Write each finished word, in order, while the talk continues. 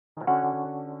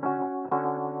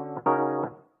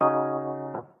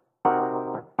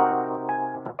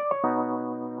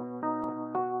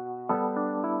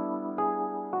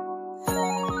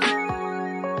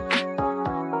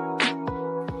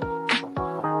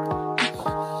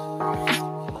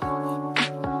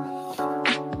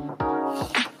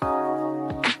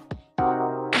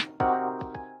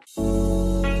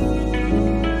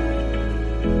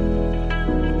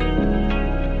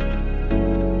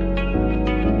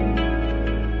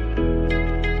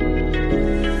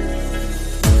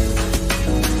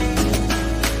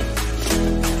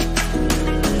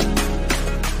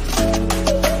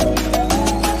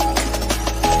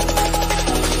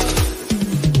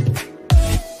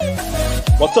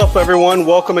What's up, everyone?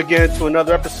 Welcome again to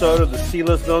another episode of the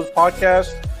Sealess Zones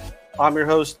podcast. I'm your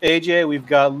host, AJ. We've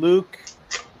got Luke,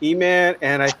 E-Man,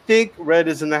 and I think Red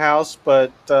is in the house,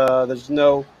 but there's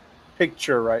no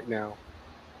picture right now.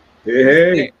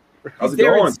 Hey, how's He's it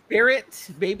there going? in spirit,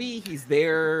 maybe. He's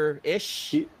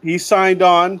there-ish. He signed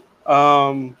on.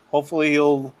 Hopefully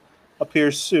he'll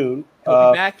appear soon.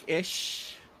 He'll be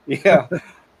back-ish. Yeah.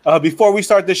 Before we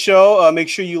start the show, make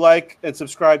sure you like and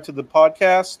subscribe to the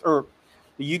podcast or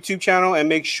the YouTube channel, and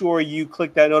make sure you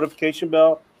click that notification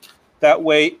bell. That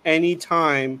way,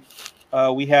 anytime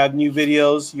we have new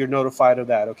videos, you're notified of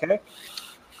that, okay?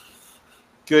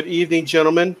 Good evening,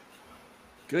 gentlemen.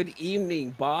 Good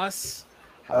evening, boss.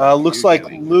 Looks like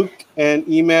Luke and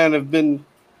E-Man have been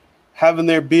having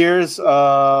their beers.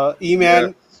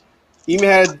 E-Man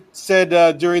had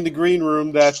said during the green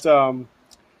room that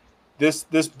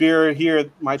this beer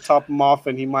here might top him off,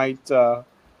 and he might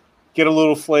get a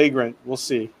little flagrant. We'll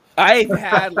see. I've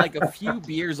had like a few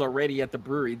beers already at the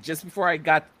brewery. Just before I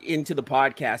got into the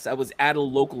podcast, I was at a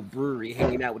local brewery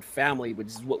hanging out with family, which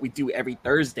is what we do every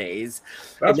Thursdays.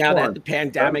 That's and now fun. that the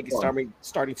pandemic is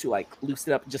starting to like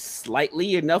loosen up just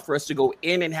slightly enough for us to go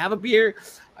in and have a beer,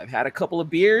 I've had a couple of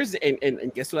beers,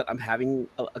 and guess what? I'm having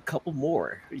a couple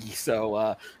more.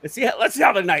 So let's see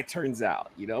how the night turns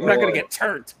out. You know, I'm not gonna get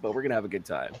turned, but we're gonna have a good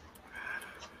time.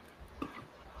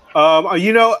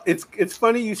 You know, it's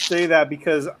funny you say that,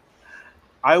 because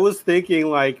I was thinking,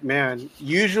 like, man,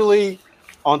 usually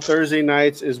on Thursday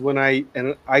nights is when I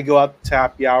go out to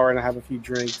happy hour and I have a few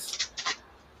drinks.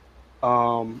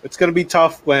 It's gonna be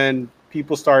tough when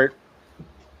things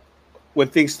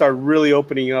start really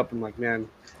opening up. I'm like, man,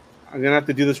 I'm gonna have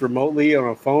to do this remotely on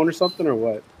a phone or something, or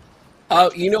what?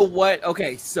 You know what?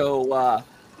 Okay, so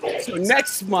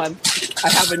next month I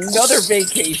have another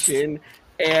vacation.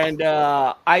 And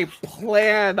I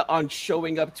plan on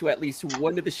showing up to at least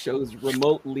one of the shows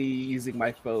remotely using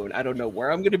my phone. I don't know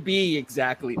where I'm going to be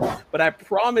exactly, but I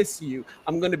promise you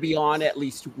I'm going to be on at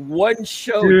least one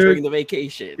show during the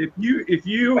vacation. If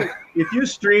you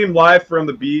stream live from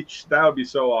the beach, that would be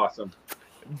so awesome.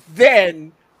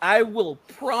 Then I will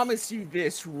promise you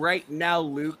this right now,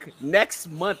 Luke. Next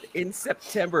month in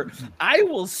September, I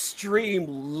will stream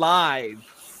live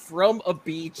from a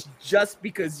beach just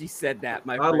because you said that,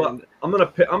 my friend. I'm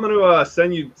gonna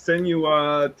send you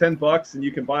 $10 and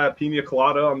you can buy a pina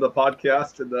colada on the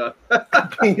podcast and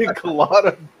Pina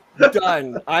colada.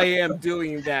 Done. I am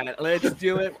doing that. Let's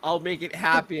do it. I'll make it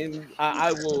happen.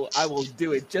 I will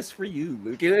do it just for you,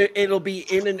 Luke. It'll be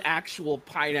in an actual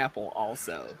pineapple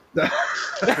also.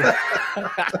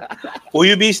 Will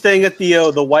you be staying at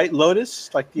the White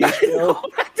Lotus, like the HBO? No,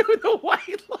 I'm not doing the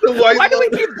White Lotus. Why do we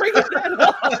keep bringing that up?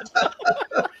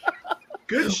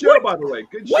 Good show, by the way.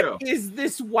 Good show. What is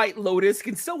this White Lotus?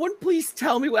 Can someone please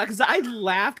tell me what? Because I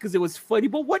laughed because it was funny,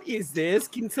 but what is this?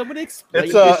 Can someone explain?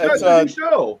 It's a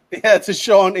show. Yeah, it's a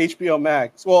show on HBO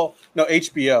Max. Well, no,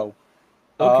 HBO.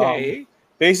 Okay.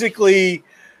 Basically,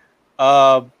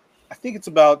 I think it's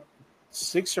about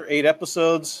 6 or 8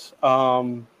 episodes.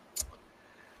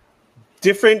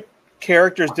 Different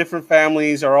characters, different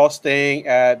families are all staying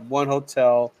at one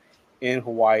hotel in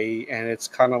Hawaii, and it's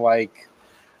kind of like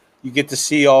you get to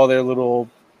see all their little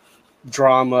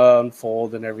drama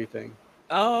unfold and everything.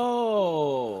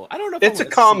 Oh, I don't know if it's a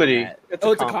comedy. It's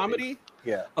a comedy?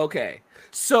 Yeah. Okay.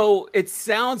 So it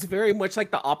sounds very much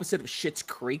like the opposite of Schitt's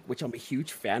Creek, which I'm a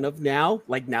huge fan of now.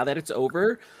 Like now that it's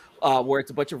over, where it's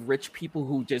a bunch of rich people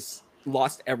who just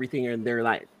lost everything and they're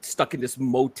like stuck in this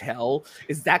motel.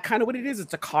 Is that kind of what it is?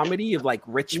 It's a comedy of like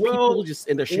rich people just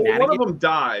in their shenanigans. One of them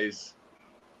dies.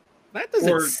 That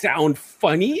doesn't sound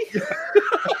funny.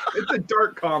 It's a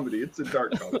dark comedy.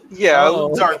 Yeah,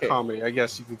 dark comedy, I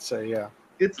guess you could say. Yeah.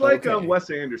 It's like Wes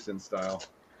Anderson style.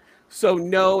 So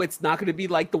no, it's not going to be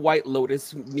like the White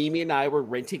Lotus. Mimi and I were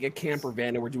renting a camper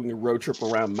van and we're doing a road trip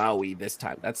around Maui this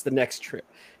time. That's the next trip.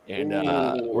 And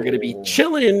we're going to be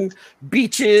chilling,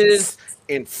 beaches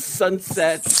and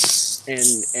sunsets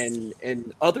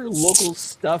and other local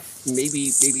stuff. Maybe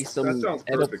some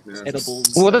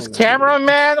edibles. Will this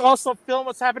cameraman also film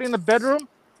what's happening in the bedroom?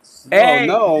 Hey,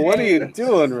 no, what are you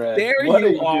doing, Red? There what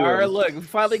you are. Look, we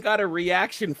finally got a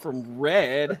reaction from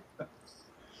Red.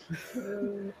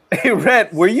 Hey,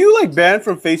 Red, were you like banned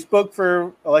from Facebook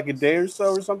for like a day or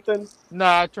so or something? No,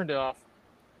 I turned it off.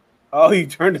 Oh, you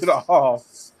turned it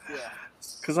off. Yeah.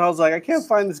 Because I was like, I can't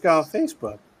find this guy on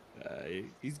Facebook.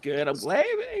 He's good. I'm glad.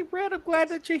 Hey, Red, I'm glad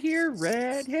that you're here,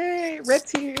 Red. Hey,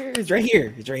 Red's here. He's right here.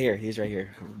 He's right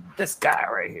here. This guy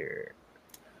right here.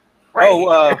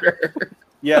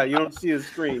 Yeah, you don't see his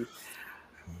screen.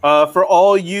 For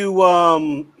all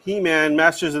you He-Man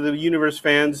Masters of the Universe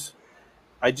fans,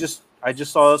 I just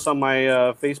saw this on my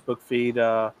Facebook feed.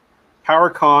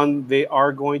 PowerCon, they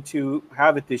are going to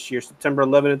have it this year, September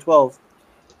 11 and 12.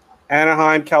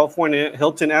 Anaheim, California,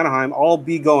 Hilton, Anaheim, all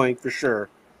be going for sure.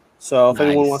 So if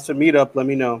anyone wants to meet up, let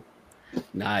me know.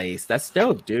 Nice. That's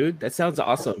dope, dude. That sounds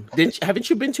awesome. Haven't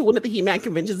you been to one of the He-Man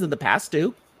conventions in the past,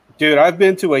 too? Dude, I've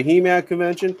been to a He-Man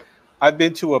convention. I've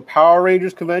been to a Power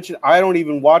Rangers convention. I don't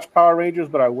even watch Power Rangers,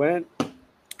 but I went.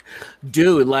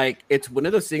 Dude, like, it's one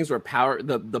of those things where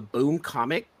the Boom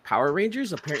comic Power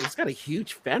Rangers, apparently it's got a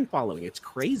huge fan following. It's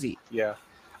crazy. Yeah.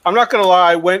 I'm not going to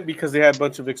lie. I went because they had a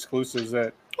bunch of exclusives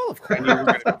that of course.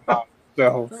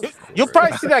 So You'll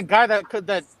probably see that guy that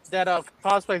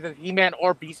cosplays as He-Man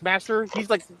or Beastmaster. He's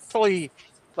like totally,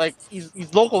 like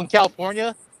he's local in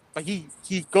California, but he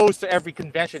goes to every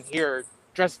convention here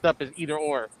dressed up as either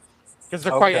or, because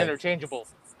they're quite interchangeable.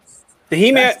 The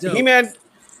He-Man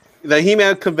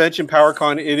convention,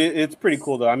 PowerCon, it's pretty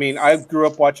cool though. I mean, I grew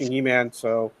up watching He-Man,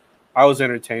 so I was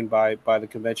entertained by the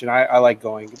convention. I like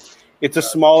going. It's a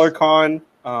smaller con.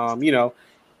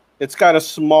 It's got a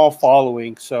small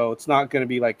following, so it's not going to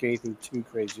be like anything too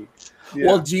crazy. Yeah.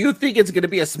 Well, do you think it's going to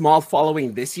be a small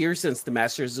following this year since the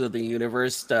Masters of the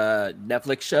Universe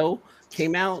Netflix show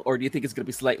came out, or do you think it's going to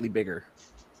be slightly bigger?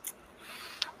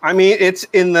 I mean,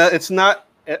 it's not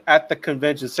at the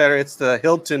convention center. It's the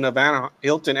Hilton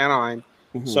Anaheim.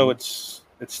 Mm-hmm. So it's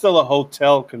still a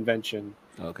hotel convention.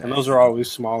 Okay. And those are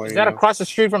always smaller. Is that across the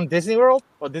street from Disney World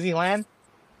or Disneyland?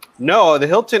 No, the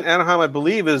Hilton Anaheim, I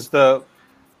believe, is the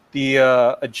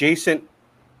adjacent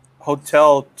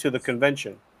hotel to the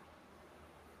convention.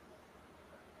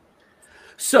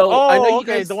 So I know you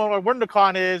guys, the one where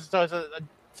WonderCon is,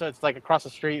 so it's like across the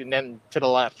street and then to the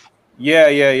left.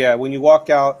 Yeah. When you walk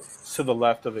out to the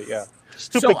left of it, yeah.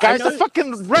 Stupid guys, the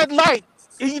fucking red light.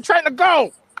 Are you trying to go?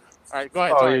 All right, go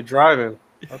ahead. Oh, you're driving.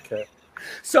 Okay.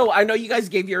 So I know you guys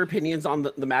gave your opinions on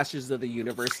the Masters of the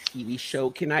Universe TV show.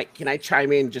 Can I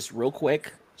chime in just real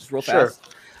quick, just real fast?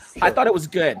 Sure. I thought it was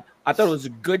good. I thought it was a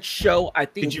good show. I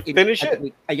think. Did you finish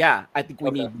it? I think we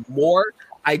need more.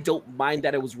 I don't mind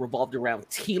that it was revolved around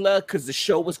Teela because the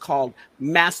show was called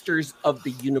Masters of the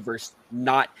Universe,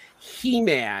 not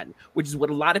He-Man, which is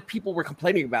what a lot of people were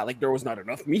complaining about. Like, there was not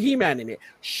enough He-Man in it.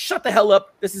 Shut the hell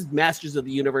up. This is Masters of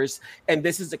the Universe, and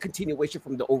this is a continuation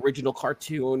from the original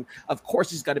cartoon. Of course,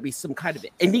 there's got to be some kind of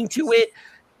ending to it.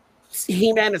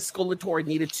 He-Man and Skeletor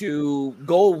needed to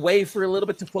go away for a little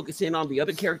bit to focus in on the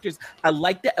other characters. I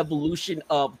like the evolution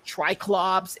of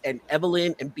Triclops and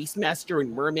Evelyn and Beastmaster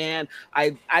and Merman.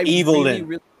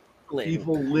 Evelyn.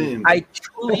 I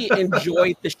truly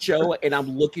enjoyed the show, and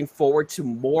I'm looking forward to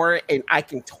more. And I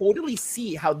can totally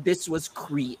see how this was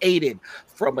created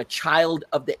from a child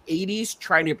of the 80s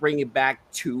trying to bring it back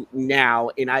to now.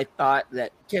 And I thought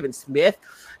that Kevin Smith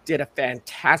did a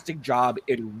fantastic job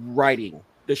in writing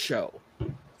the show.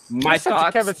 My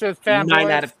thoughts, Kevin Smith 9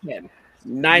 out of 10.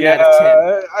 9 out of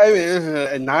 10. I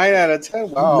mean, 9 out of 10.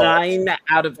 Wow. 9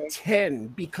 out of 10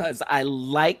 because I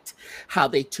liked how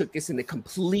they took us in a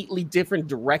completely different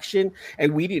direction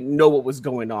and we didn't know what was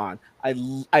going on.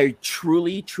 I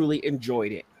truly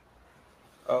enjoyed it.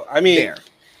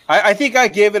 I think I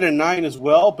gave it a 9 as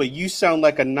well, but you sound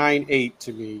like a 9.8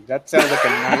 to me. That sounds like a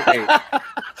 9.8.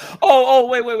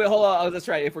 Wait, hold on. Oh, that's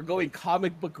right. If we're going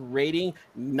comic book rating,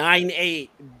 9.8.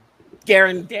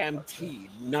 Guaranteed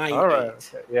 9.8. All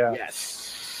right. Okay. Yeah.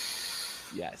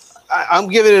 Yes. I'm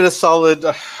giving it a solid.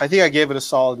 I think I gave it a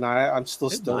solid 9. I'm still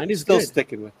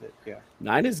sticking with it. Yeah.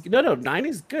 9 is no. 9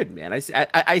 is good, man.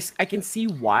 I can see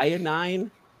why a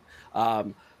 9.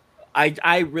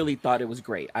 I really thought it was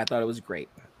great. I thought it was great.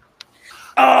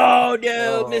 Oh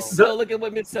no, Miss So! Look at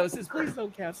what Miss So says. Please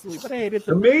don't cancel me. But I hated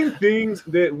the main things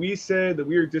that we said that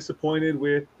we were disappointed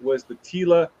with was the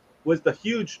Teela, was the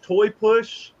huge toy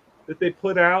push that they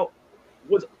put out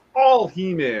was all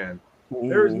He-Man.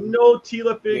 There's no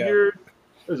Teela figure. Yeah.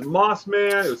 There's Moss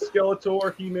Man. It was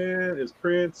Skeletor, He-Man. It was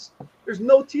Prince. There's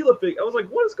no Teela figure. I was like,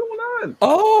 what is going on?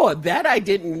 Oh, that I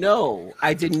didn't know.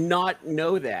 I did not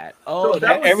know that. Oh, so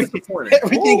that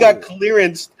everything got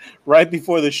clearanced right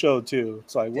before the show too.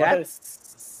 It's like, what?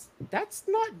 That's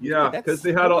not. Yeah, because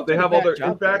they have all their.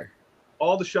 In fact,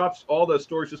 all the shops, all the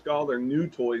stores just got all their new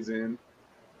toys in.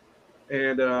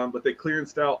 And but they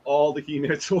clearanced out all the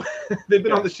He-Man toys. They've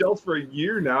been on the shelves for a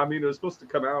year now. I mean, it was supposed to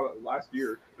come out last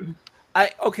year. I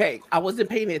wasn't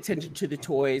paying attention to the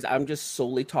toys. I'm just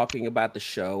solely talking about the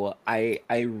show. I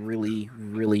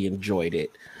really enjoyed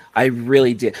it. I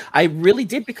really did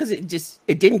because it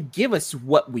didn't give us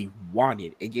what we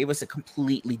wanted. It gave us a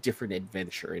completely different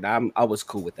adventure, and I was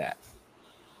cool with that.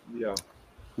 Yeah.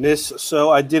 Miss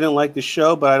So I didn't like the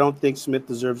show, but I don't think Smith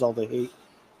deserves all the hate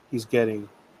he's getting.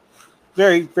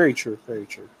 Very, very true. Very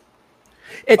true.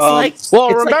 It's like Well,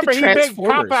 it's remember, like the he big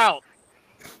cop Transformers.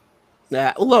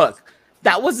 out. Look,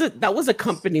 that was a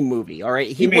company movie. All right,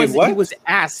 He made what? he was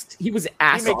asked He to made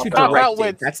direct Cop Out it.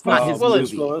 with That's not his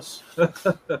Bruce movie. Willis.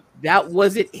 That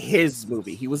wasn't his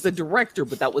movie. He was the director,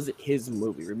 but that wasn't his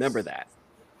movie. Remember that?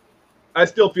 I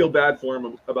still feel bad for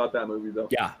him about that movie, though.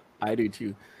 Yeah, I do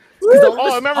too.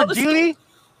 Oh, remember Geely?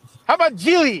 How about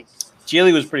Geely?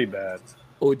 Geely was pretty bad.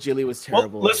 Oh, Jilly was Well,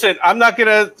 terrible. listen, I'm not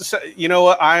gonna say, you know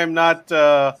what? I am not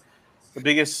the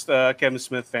biggest Kevin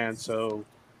Smith fan, so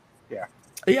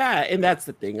Yeah, and that's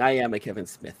the thing. I am a Kevin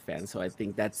Smith fan, so I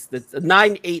think that's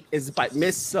 9-8 is by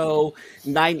Miss So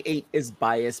 9-8 is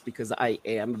biased because I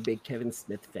am a big Kevin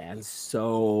Smith fan.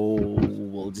 So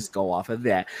we'll just go off of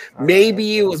that.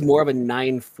 Maybe it was more of a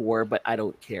 9-4, but I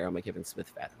don't care. I'm a Kevin Smith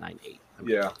fan. 9-8.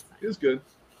 Yeah, it was good.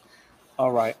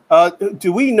 all right.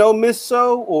 Do we know Miss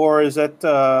So, or is that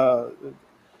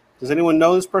does anyone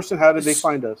know this person? How did they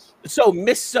find us? So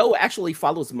Miss So actually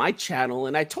follows my channel,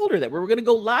 and I told her that we were going to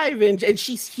go live, and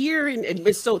she's here. And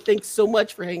Miss So, thanks so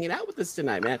much for hanging out with us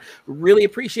tonight, man. Really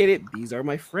appreciate it. These are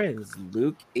my friends,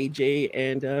 Luke, AJ,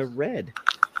 and Red.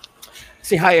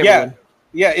 Say hi, everyone.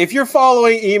 Yeah. If you're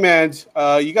following E-Man,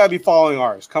 you gotta be following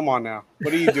ours. Come on now.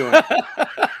 What are you doing?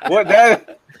 What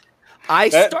that? I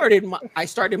started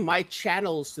my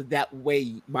channel so that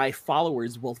way my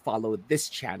followers will follow this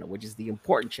channel, which is the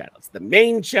important channel. It's the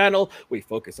main channel. We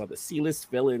focus on the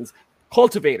C-list villains,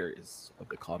 cultivators of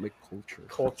the comic culture.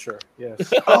 Culture,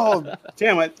 yes. Oh,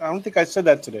 damn it. I don't think I said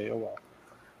that today. Oh, well.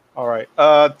 All right.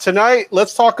 Tonight,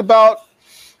 let's talk about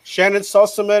Shannon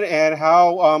Sossamon and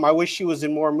how I wish she was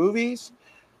in more movies.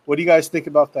 What do you guys think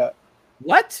about that?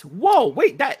 What? Whoa,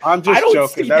 wait, that I'm just I don't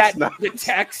joking. see That's that not- the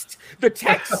text. The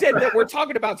text said that we're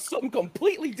talking about something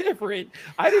completely different.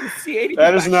 I didn't see anything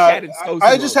That is about not. Shannon Sossamon.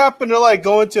 I just happened to like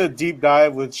go into a deep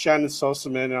dive with Shannon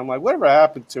Sossamon, and I'm like, whatever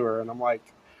happened to her? And I'm like,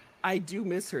 I do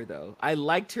miss her though. I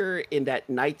liked her in that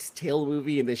Knight's Tale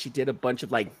movie, and then she did a bunch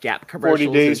of like Gap commercials.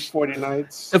 40 days, 40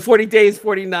 nights. The 40 days,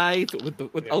 40 nights. With Yeah.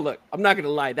 Oh look, I'm not gonna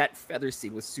lie, that feather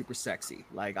scene was super sexy.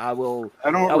 Like I don't I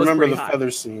don't was remember pretty the hot.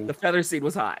 feather scene. The feather scene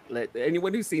was hot.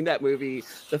 Anyone who's seen that movie,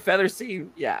 the feather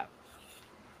scene, yeah.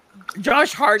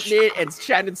 Josh Hartnett and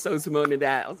Shannon Sossamon in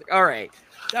that. I was like, all right,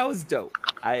 that was dope.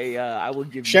 I will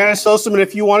give Shannon you that. Sossamon,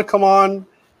 if you want to come on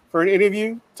for an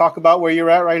interview, talk about where you're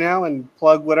at right now, and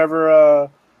plug whatever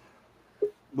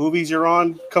movies you're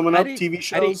on coming I up, didn't- TV I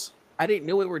shows. I didn't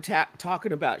know we were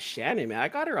talking about Shannon, man. I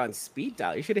got her on speed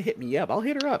dial. You should have hit me up. I'll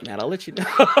hit her up, man. I'll let you know.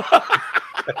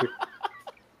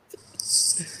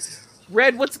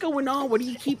 Red, what's going on? Why do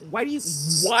you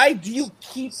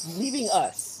keep leaving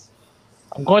us?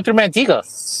 I'm going through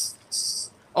Manteca.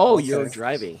 Oh, Okay. you're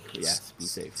driving. Yes, be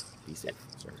safe. Be safe,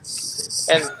 sir. Be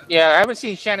safe. And yeah, I haven't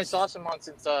seen Shannon Sossamon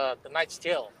since The Knight's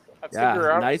Tale. I figure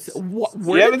Yeah, out. nice. You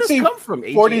Where did haven't this seen come from?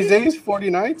 AJ? 40 days, 40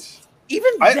 nights.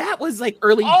 Even that was like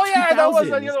early. Oh yeah, that was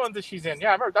the 2000s. other one that she's in. Yeah,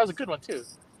 I remember that was a good one too.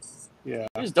 Yeah,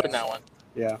 She was doing that one.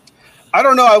 yeah. I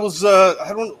don't know. I was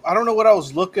I don't know what I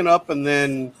was looking up, and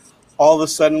then all of a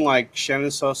sudden, like Shannon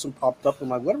Sossamon popped up. I'm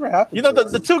like, whatever happened? You know, to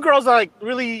the her? two girls that like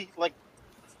really like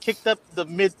kicked up the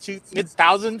mid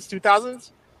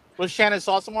 2000s was Shannon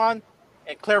Sossamon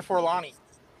and Claire Forlani.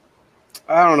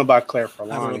 I don't know about Claire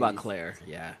Forlani. I don't know about Claire.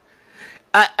 Yeah.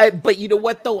 But you know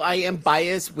what though? I am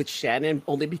biased with Shannon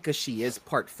only because she is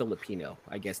part Filipino.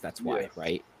 I guess that's why, Yes.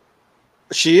 right?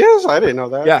 She is. I didn't know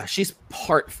that. Yeah, she's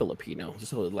part Filipino.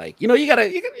 So like, you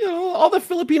gotta all the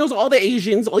Filipinos, all the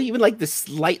Asians, all even like the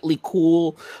slightly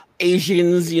cool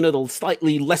Asians, the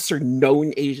slightly lesser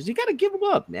known Asians, you gotta give them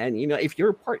up, man. If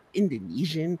you're part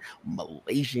Indonesian,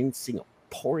 Malaysian,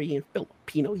 Singaporean,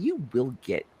 Filipino, you will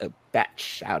get a bat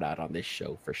shout out on this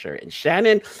show for sure. And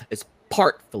Shannon is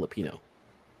part Filipino.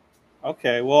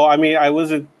 Okay. Well, I mean, I was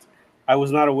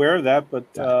not aware of that, but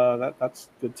that's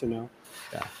good to know.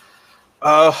 Yeah.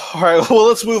 All right. Well,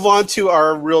 let's move on to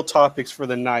our real topics for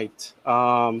the night.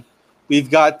 We've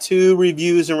got 2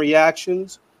 reviews and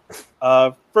reactions.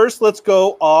 First, let's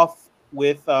go off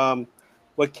with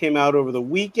what came out over the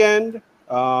weekend.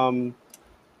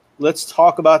 Let's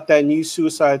talk about that new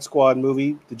Suicide Squad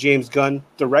movie, the James Gunn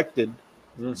directed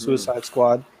Suicide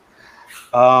Squad.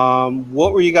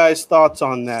 What were you guys' thoughts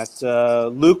on that?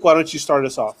 Luke, why don't you start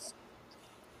us off?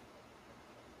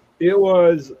 It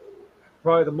was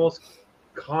probably the most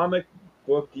comic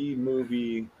booky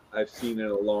movie I've seen in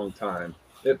a long time.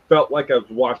 It felt like I was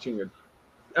watching an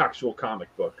actual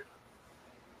comic book.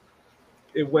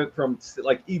 It went from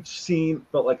like each scene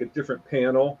felt like a different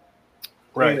panel.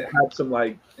 And it had some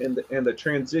like and the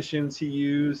transitions he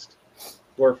used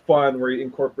were fun, where he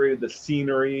incorporated the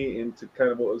scenery into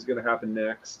kind of what was going to happen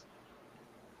next.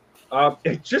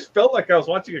 It just felt like I was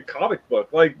watching a comic book.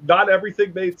 Like not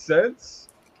everything made sense.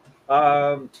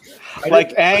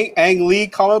 Like Ang Lee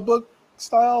comic book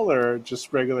style, or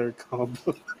just regular comic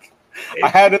book? I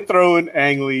had to throw in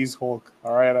Ang Lee's Hulk.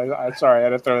 All right, I'm sorry, I had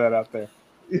to throw that out there.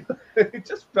 It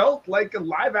just felt like a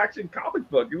live action comic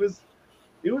book. It was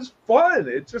fun.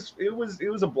 It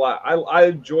was a blast. I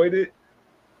enjoyed it.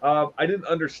 I didn't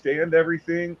understand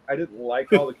everything. I didn't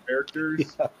like all the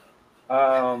characters.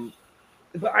 Yeah.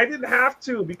 But I didn't have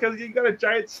to, because you got a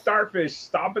giant starfish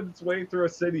stomping its way through a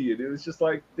city, and it was just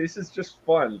like, this is just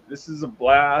fun. This is a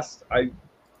blast. I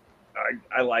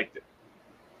liked it.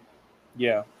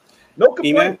 Yeah. No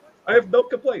complaints. I have no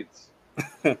complaints.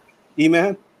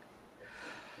 E-Man?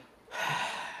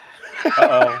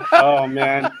 Oh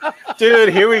man, dude,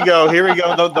 here we go.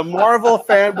 The Marvel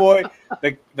fanboy,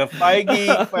 the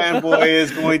Feige fanboy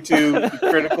is going to be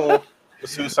critical of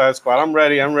Suicide Squad. I'm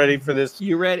ready for this.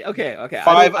 You ready? Okay.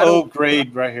 5-0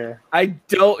 grade right here. I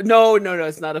don't. No.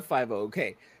 It's not a 5-0.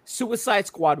 Okay. Suicide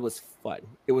Squad was fun.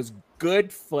 It was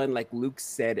good fun. Like Luke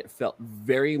said, it felt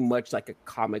very much like a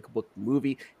comic book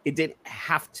movie. It didn't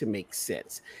have to make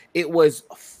sense. It was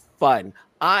fun.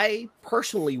 I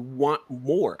personally want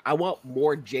more. I want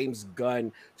more James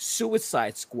Gunn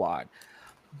Suicide Squad.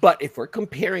 But if we're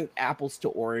comparing apples to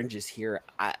oranges here,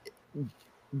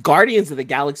 Guardians of the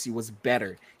Galaxy was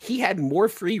better. He had more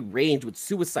free range with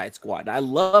Suicide Squad. I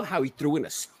love how he threw in a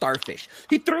starfish.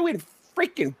 He threw in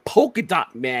freaking Polka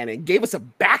Dot Man and gave us a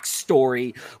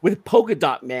backstory with Polka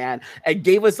Dot Man and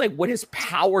gave us like what his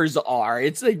powers are.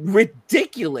 It's like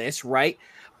ridiculous, right?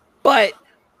 But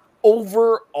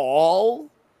overall,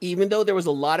 even though there was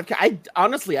a lot of,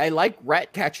 I like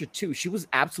Ratcatcher too. She was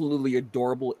absolutely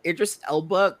adorable. Idris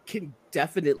Elba can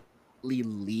definitely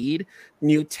lead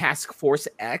new Task Force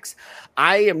X.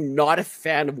 I am not a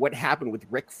fan of what happened with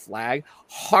Rick Flag.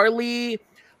 Harley,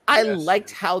 I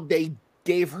liked how they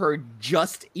gave her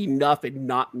just enough and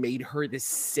not made her the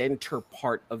center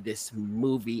part of this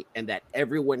movie, and that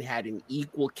everyone had an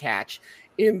equal catch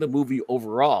in the movie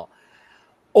overall.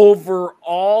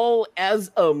 Overall, as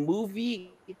a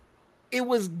movie, it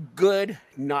was good,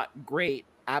 not great,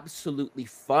 absolutely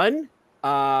fun.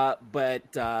 But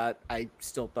I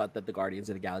still thought that the Guardians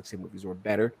of the Galaxy movies were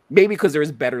better. Maybe because there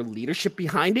was better leadership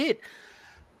behind it,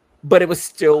 but it was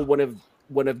still one of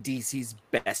DC's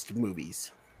best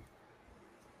movies.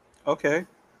 Okay,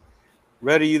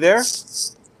 Red, are you there?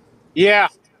 Yeah,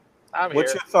 I'm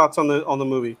What's here. your thoughts on the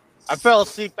movie? I fell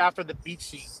asleep after the beach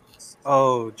scene.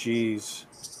 Oh, geez.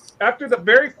 After the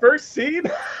very first scene.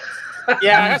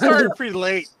 Yeah, I started pretty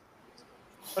late.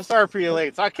 So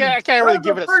I can't really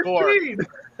give it a score. I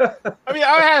mean,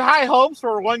 I had high hopes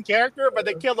for one character, but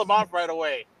they killed him off right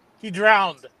away. He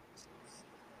drowned.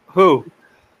 Who?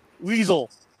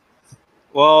 Weasel.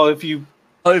 Well, if you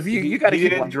got to he keep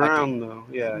didn't drown though.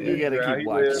 Yeah. You got to keep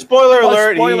watching. Spoiler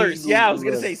alert. Spoilers. Yeah, I was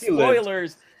gonna say he lived.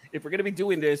 spoilers. If we're gonna be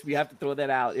doing this, we have to throw that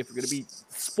out. If we're gonna be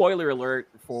spoiler alert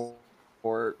for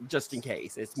just in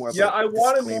case, it's more. Of I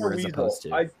wanted more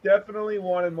Weasel. I definitely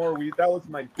wanted more Weasel. That was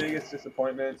my biggest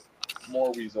disappointment.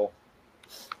 More Weasel.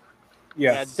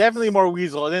 Yeah, definitely more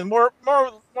Weasel, and then more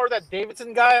that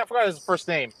Davidson guy. I forgot his first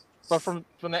name, but from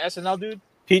the SNL dude.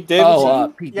 Pete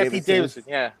Davidson. Pete Davidson.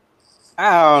 Yeah.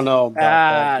 I don't know. About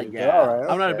that, yeah. All right,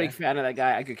 I'm not a big fan of that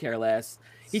guy. I could care less.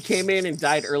 He came in and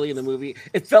died early in the movie.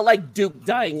 It felt like Duke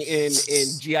dying in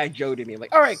G.I. Joe to me.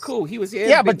 Like, all right, cool. He was in.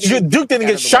 Yeah, but Duke didn't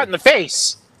get shot in the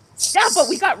face. Yeah, but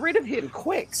we got rid of him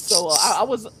quick. So I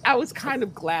was kind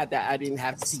of glad that I didn't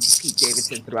have to see Pete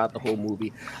Davidson throughout the whole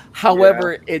movie.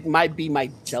 However, it might be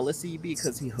my jealousy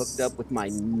because he hooked up with my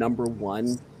number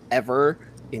one ever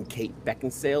in Kate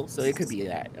Beckinsale. So it could be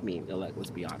that. I mean, let's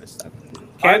be honest.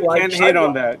 Can't hate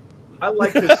on that. I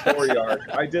like his story arc.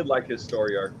 I did like his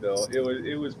story arc, though.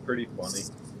 It was pretty funny.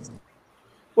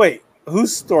 Wait,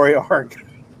 whose story arc?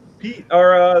 Pete,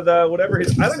 or the whatever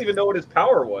his. I don't even know what his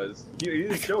power was. He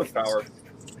didn't show his power.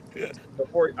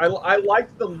 Before I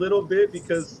liked the little bit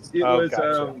because it was.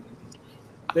 Gotcha.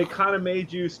 They kind of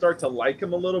made you start to like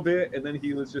him a little bit, and then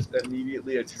he was just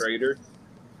immediately a traitor,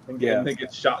 and then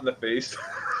gets shot in the face.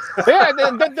 Yeah,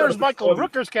 and then there's Michael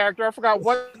Rooker's character. I forgot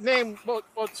what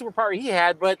superpower he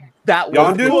had, but that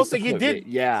was the coolest thing he did.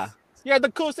 Yeah,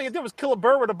 the coolest thing he did was kill a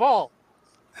bird with a ball.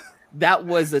 That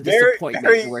was a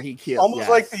disappointment where he killed. Almost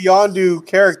like the Yondu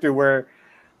character where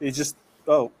he just,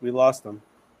 we lost him.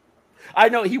 I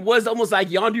know, he was almost like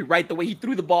Yondu, right? The way he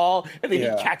threw the ball and then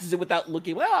he catches it without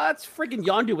looking. Well, that's freaking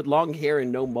Yondu with long hair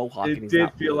and no mohawk. It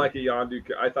did feel like a Yondu.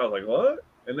 I thought, like, what?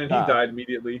 And then he died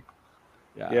immediately.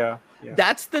 Yeah.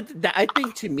 That's I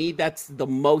think to me, that's the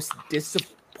most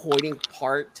disappointing disappointing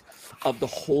part of the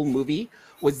whole movie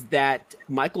was that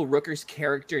Michael Rooker's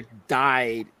character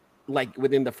died like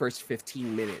within the first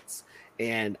 15 minutes.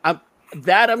 And I'm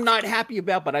not happy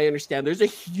about, but I understand there's a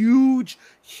huge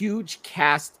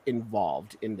cast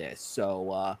involved in this.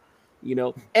 So,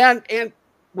 and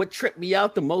what tripped me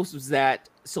out the most was that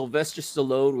Sylvester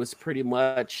Stallone was pretty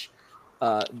much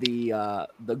the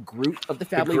Groot of the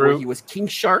family, where he was King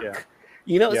Shark.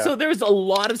 Yeah. So there's a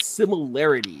lot of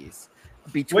similarities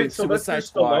between Suicide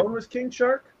Squad. Stallone was King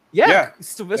Shark? Yeah.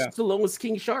 Sylvester Stallone was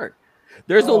King Shark.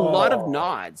 There's a lot of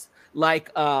nods,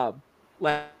 like what's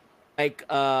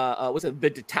it?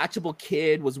 The detachable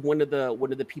kid was one of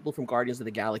the people from Guardians of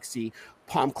the Galaxy.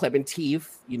 Palm Clementif,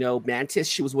 Mantis,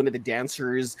 she was one of the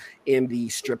dancers in the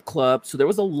strip club. So there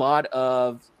was a lot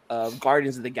of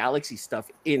Guardians of the Galaxy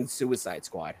stuff in Suicide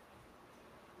Squad.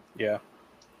 Yeah.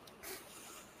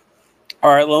 All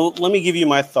right, well, let me give you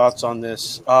my thoughts on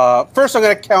this. First, I'm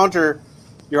going to counter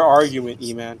your argument,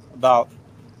 E-Man, about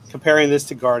comparing this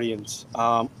to Guardians.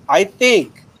 I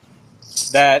think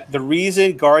that the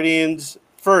reason Guardians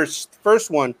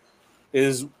first one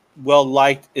is well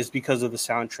liked is because of the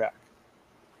soundtrack.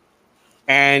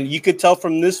 And you could tell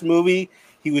from this movie,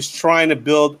 he was trying to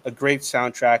build a great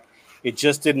soundtrack. It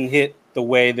just didn't hit the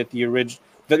way that the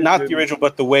original,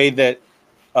 but the way that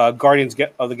Guardians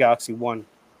of the Galaxy 1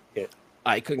 hit.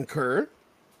 I concur.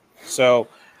 So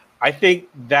I think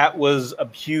that was a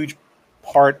huge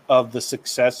part of the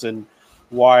success and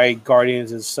why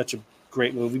Guardians is such a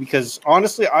great movie, because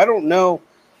honestly, I don't know.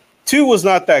 2 was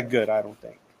not that good, I don't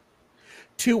think.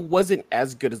 2 wasn't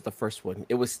as good as the first one.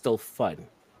 It was still fun.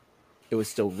 It was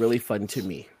still really fun to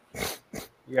me.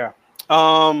 Yeah.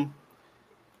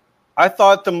 I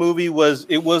thought the movie was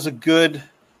a good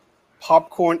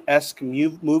popcorn-esque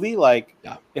movie. Like,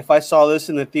 if I saw this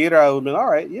in the theater, I would have been all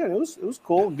right. Yeah, it was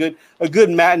cool. A good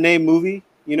matinee movie,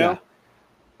 Yeah.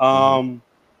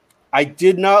 I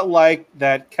did not like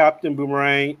that Captain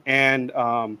Boomerang and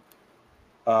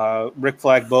Rick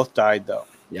Flag both died, though.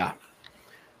 Yeah.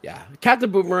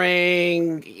 Captain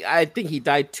Boomerang, I think he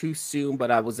died too soon, but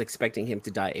I was expecting him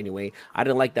to die anyway. I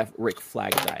didn't like that Rick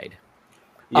Flag died.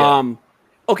 Yeah.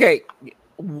 Okay.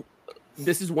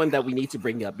 This is one that we need to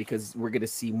bring up because we're going to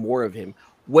see more of him.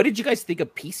 What did you guys think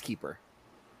of Peacekeeper?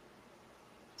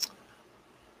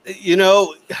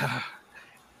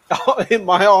 In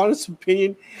my honest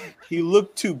opinion, he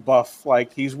looked too buff.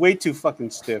 Like, he's way too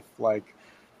fucking stiff. Like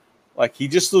he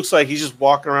just looks like he's just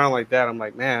walking around like that. I'm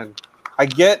like, man, I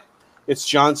get it's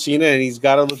John Cena and he's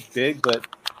got to look big, but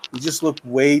he just looked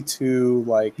way too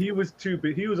like. He was too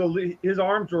big. His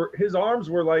arms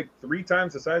were like 3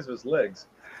 times the size of his legs.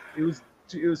 It was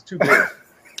too big.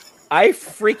 I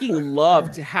freaking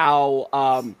loved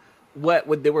how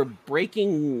when they were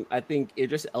breaking, I think,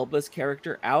 Idris Elba's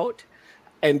character out,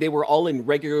 and they were all in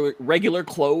regular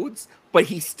clothes, but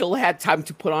he still had time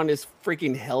to put on his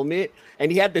freaking helmet,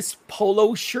 and he had this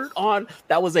polo shirt on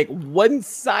that was like 1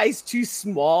 size too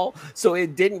small, so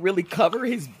it didn't really cover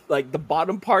his the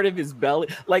bottom part of his belly.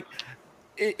 Like,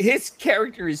 his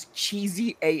character is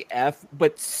cheesy AF,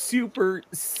 but super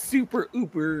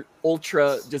uber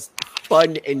ultra just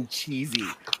fun and cheesy.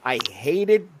 I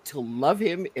hated to love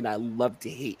him, and I love to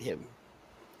hate him.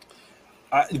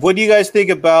 What do you guys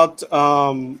think about?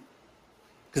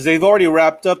 Because they've already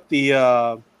wrapped up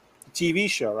the TV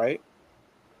show, right?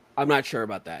 I'm not sure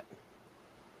about that.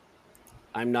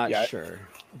 I'm not sure,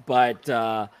 but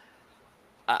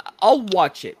I'll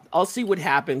watch it. I'll see what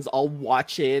happens. I'll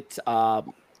watch it.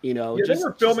 They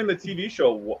were filming the TV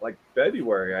show like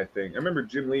February, I think. I remember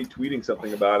Jim Lee tweeting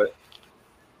something about it.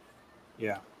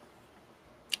 Yeah.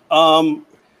 I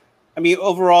mean,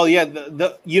 overall, yeah.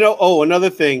 Another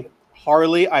thing,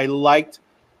 Harley. I liked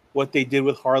what they did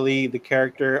with Harley, the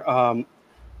character.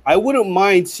 I wouldn't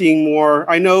mind seeing more.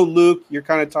 I know, Luke, you're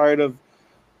kind of tired of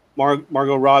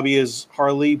Margot Robbie as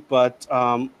Harley, but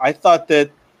I thought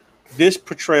that this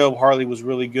portrayal of Harley was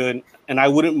really good, and I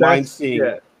wouldn't mind seeing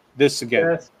this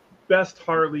again. Best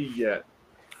Harley yet.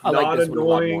 I Not like this annoying,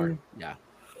 one a lot more. Yeah.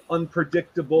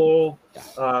 Unpredictable,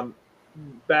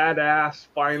 badass,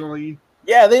 finally.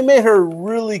 Yeah, they made her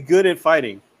really good at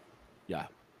fighting. Yeah.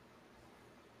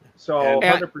 So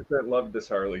 100% loved this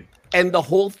Harley. And the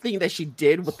whole thing that she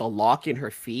did with the lock in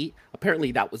her feet,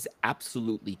 apparently that was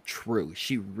absolutely true.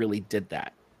 She really did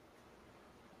that.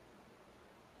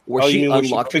 Where she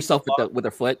unlocked herself with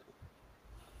her foot.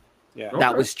 Yeah.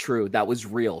 That was true. That was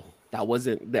real. That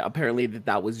wasn't apparently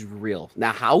that was real.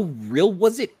 Now, how real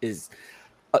was it is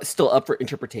still up for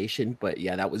interpretation, but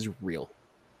yeah, that was real.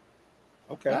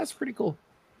 Okay. That's pretty cool.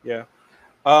 Yeah.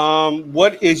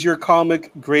 What is your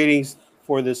comic gradings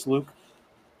for this, Luke?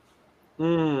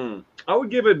 I would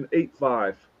give it an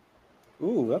 8.5.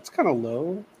 Ooh, that's kind of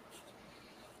low.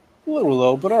 A little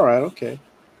low, but all right, okay.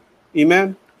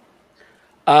 E-Man?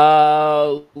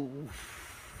 I'd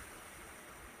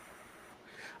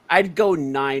go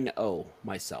 9.0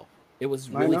 myself. It was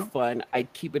really 9.0? fun.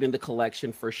 I'd keep it in the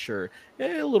collection for sure.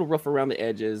 A little rough around the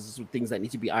edges, things that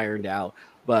need to be ironed out,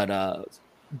 but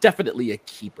definitely a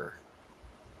keeper.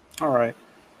 All right.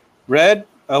 Red?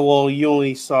 Well, you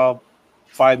only saw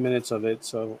 5 minutes of it,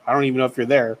 so I don't even know if you're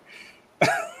there.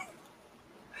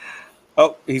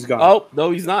 Oh, he's gone. Oh,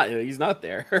 no, he's not. He's not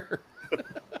there.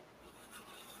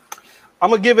 I'm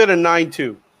going to give it a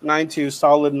 9.2. 9.2,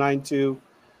 solid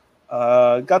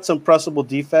 9.2. Got some pressable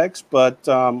defects, but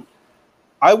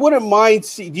I wouldn't mind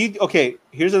okay,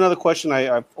 here's another question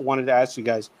I wanted to ask you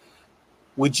guys.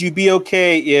 Would you be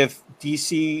okay if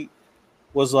DC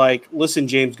was like, listen,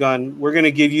 James Gunn, we're going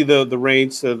to give you the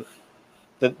reins to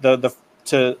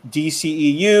to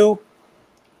DCEU.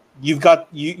 You're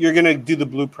going to do the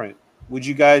blueprint. Would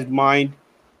you guys mind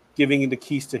giving the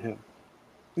keys to him?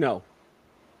 No.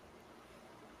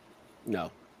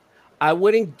 I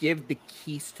wouldn't give the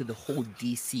keys to the whole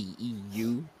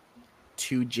DCEU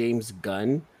to James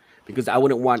Gunn because I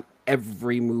wouldn't want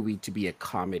every movie to be a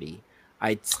comedy.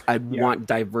 I'd want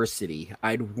diversity.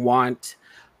 I'd want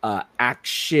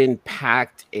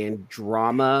action-packed and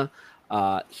drama.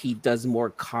 He does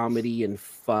more comedy and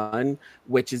fun,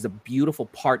 which is a beautiful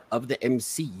part of the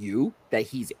MCU that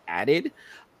he's added.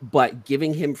 But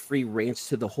giving him free range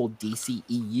to the whole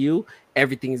DCEU,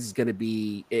 everything's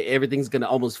gonna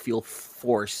almost feel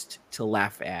forced to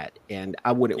laugh at, and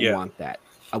I wouldn't want that.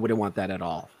 I wouldn't want that at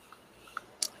all.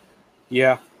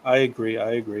 Yeah, I agree.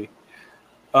 I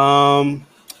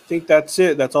think that's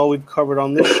it. That's all we've covered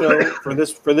on this show for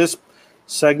this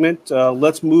segment.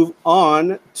 Let's move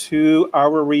on to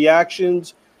our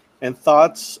reactions and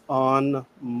thoughts on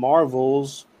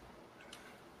Marvel's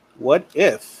What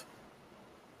If.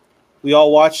 We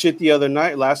all watched it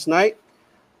last night.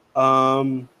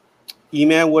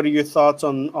 E-Man, what are your thoughts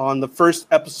on the first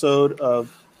episode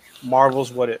of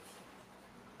Marvel's What If?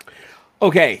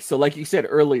 Okay, so like you said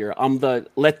earlier, I'm the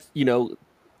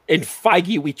in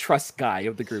Feige we trust guy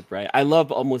of the group, right? I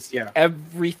love almost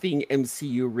everything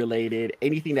MCU related,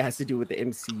 anything that has to do with the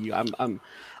MCU.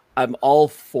 I'm all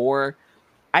for.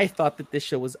 I thought that this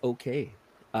show was okay.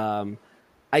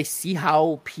 I see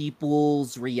how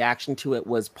people's reaction to it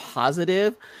was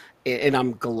positive, and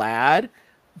I'm glad.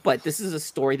 But this is a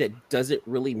story that doesn't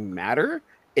really matter.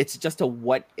 It's just a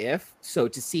what if. So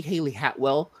to see Haley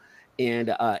Atwell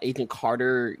and Agent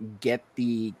Carter get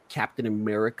the Captain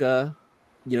America,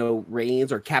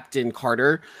 reigns, or Captain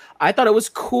Carter, I thought it was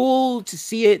cool to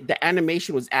see it. The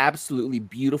animation was absolutely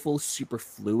beautiful, super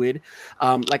fluid.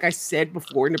 Like I said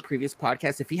before in the previous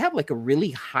podcast, if you have like a really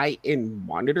high-end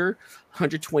monitor,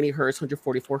 120 hertz,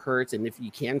 144 hertz, and if you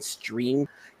can stream,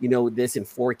 this in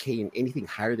 4K and anything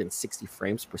higher than 60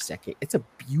 frames per second, it's a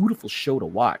beautiful show to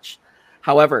watch.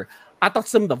 However, I thought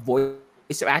some of the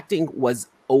voice acting was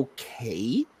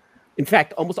okay. In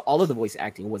fact, almost all of the voice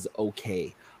acting was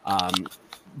okay.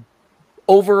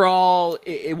 Overall,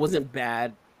 it wasn't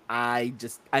bad. I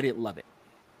didn't love it.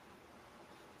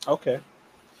 Okay.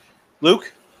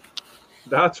 Luke?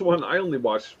 That's one I only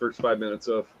watched the first 5 minutes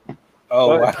of.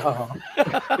 Oh, wow.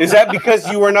 Is that because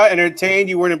you were not entertained,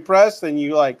 you weren't impressed, and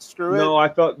you screw it?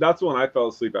 No, that's when I fell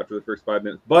asleep after the first 5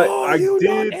 minutes. But I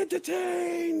did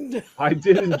entertained. I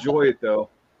did enjoy it though.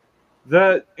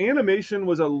 The animation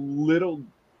was a little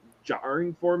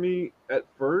jarring for me at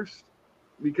first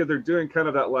because they're doing kind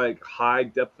of that high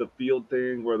depth of field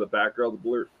thing where the background's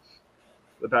blurred.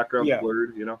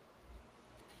 Blurred,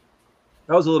 That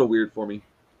was a little weird for me.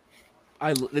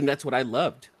 And that's what I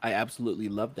loved. I absolutely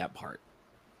loved that part.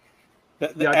 I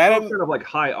felt kind of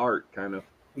high art, kind of.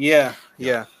 Yeah.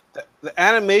 The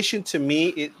animation to me,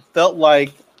 it felt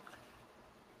like,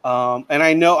 and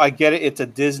I know I get it, it's a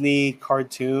Disney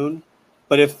cartoon,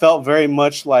 but it felt very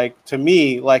much to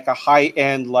me, like a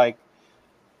high-end,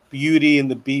 Beauty and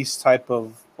the Beast type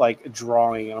of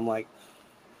drawing. And I'm like,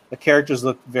 the characters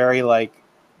look very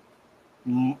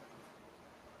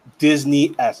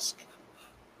Disney-esque,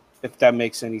 if that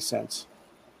makes any sense.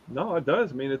 No, it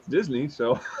does. I mean, it's Disney,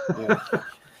 so. Yeah.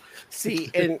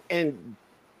 See, and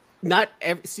not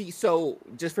every so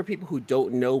just for people who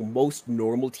don't know, most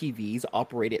normal TVs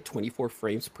operate at 24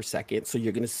 frames per second. So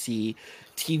you're going to see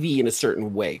TV in a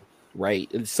certain way, right?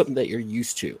 It's something that you're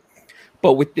used to.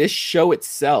 But with this show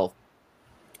itself,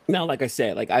 now, like I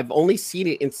said, I've only seen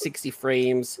it in 60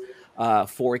 frames,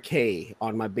 4K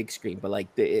on my big screen, but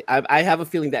I have a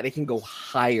feeling that it can go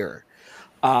higher.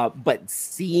 But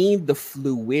seeing the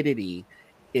fluidity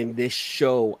in this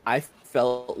show, I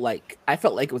felt like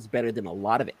it was better than a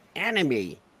lot of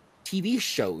anime TV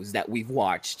shows that we've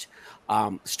watched.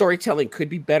 Storytelling could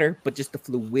be better, but just the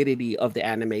fluidity of the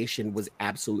animation was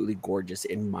absolutely gorgeous,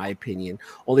 in my opinion,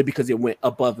 only because it went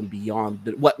above and beyond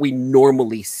what we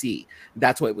normally see.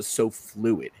 That's why it was so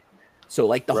fluid. So,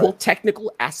 like, the whole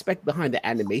technical aspect behind the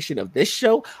animation of this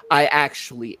show, I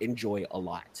actually enjoy a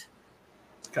lot.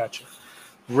 Gotcha.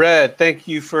 Red, thank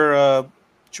you for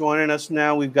joining us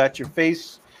now. We've got your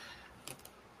face.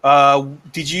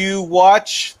 Did you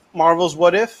watch Marvel's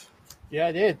What If? Yeah,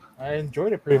 I did. I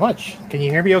enjoyed it pretty much. Can you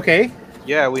hear me okay?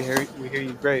 Yeah, we hear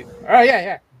you great. All right,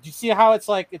 yeah. Did you see how it's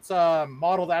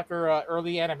modeled after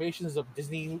early animations of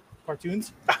Disney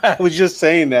cartoons? I was just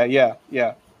saying that.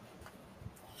 Yeah.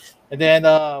 And then,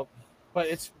 but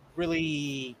it's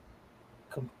really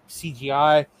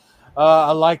CGI.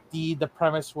 I like the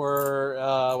premise where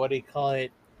what do you call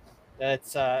it?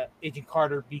 That's Agent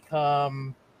Carter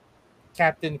become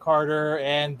Captain Carter,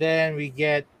 and then we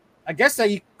get, I guess that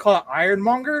you call it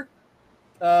Ironmonger,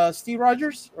 Steve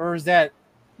Rogers, or is that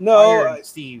Iron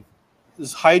Steve?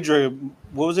 This Hydra.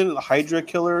 What was it? The Hydra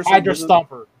Killer or something? Hydra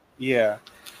Stomper. Yeah.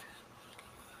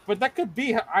 But that could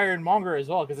be Ironmonger as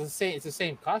well, because it's the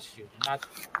same costume,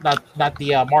 not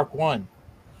the Mark One.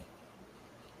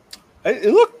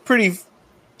 It looked pretty.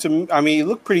 It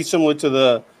looked pretty similar to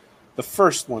the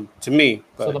first one to me.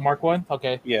 But, So the Mark One,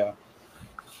 okay. Yeah.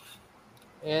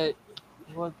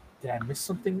 What did I miss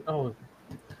something? Oh,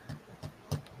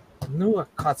 I knew I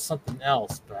caught something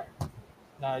else,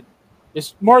 but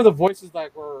it's more of the voices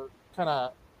that were kind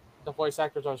of the voice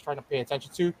actors I was trying to pay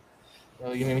attention to.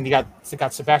 You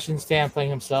got Sebastian Stan playing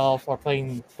himself or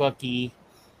playing Bucky,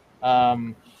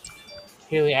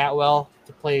 Haley Atwell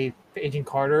to play Agent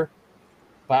Carter,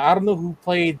 but I don't know who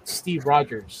played Steve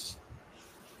Rogers,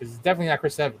 because it's definitely not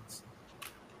Chris Evans.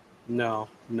 No.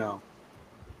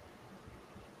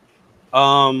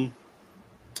 I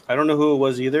don't know who it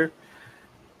was either.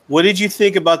 What did you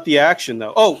think about the action,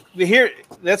 though? Oh, here,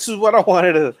 this is what I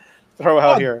wanted to throw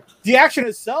out here. The action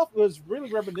itself was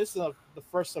really reminiscent of the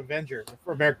first Avenger,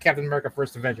 Captain America: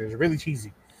 First Avenger. It was really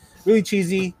cheesy.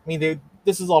 I mean,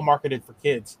 this is all marketed for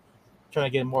kids, trying to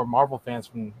get more Marvel fans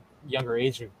from younger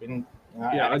age group. And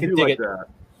I can dig that.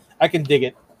 I can dig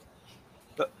it.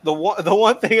 The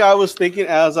one thing I was thinking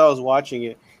as I was watching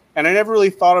it, and I never really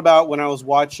thought about when I was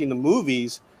watching the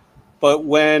movies, but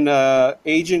when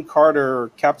Agent Carter or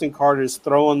Captain Carter is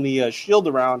throwing the shield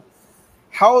around,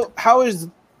 how is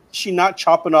she not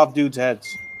chopping off dudes' heads?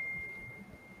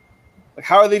 Like,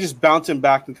 how are they just bouncing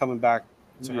back and coming back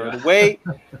to her? The way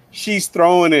she's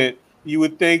throwing it, you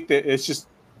would think that it's just,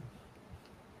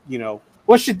 Well,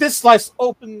 she did slice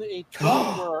open a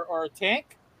trunk or a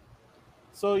tank.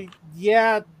 So,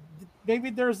 yeah,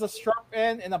 maybe there's a sharp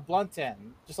end and a blunt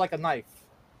end, just like a knife.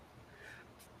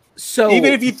 So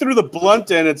even if you threw the blunt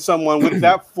end at someone with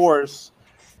that force,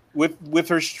 with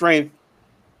her strength,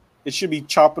 it should be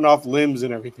chopping off limbs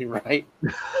and everything, right?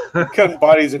 Cutting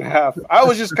bodies in half. I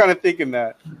was just kind of thinking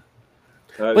that.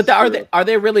 But are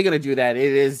they really going to do that?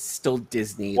 It is still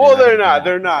Disney. Well, they're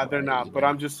not. But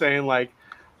I'm just saying, like,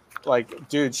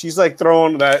 dude, she's like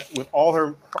throwing that with all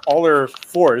her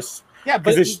force. Yeah,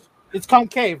 but it's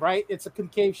concave, right? It's a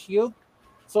concave shield.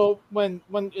 So when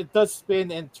it does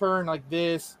spin and turn like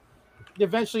this,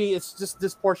 eventually it's just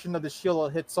this portion of the shield will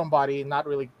hit somebody and not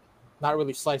really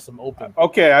slice them open.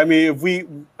 Okay, I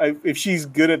mean, if she's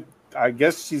good at, I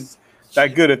guess she's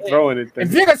that good at throwing it.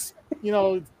 If you guys,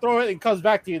 throw it and it comes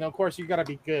back to you, and of course you gotta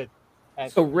be good.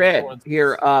 So Red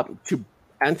here to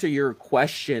answer your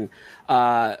question,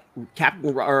 Captain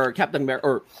America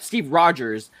or Steve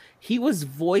Rogers, he was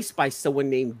voiced by someone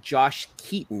named Josh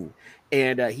Keaton.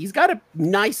 And he's got a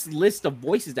nice list of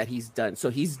voices that he's done. So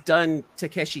he's done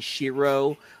Takeshi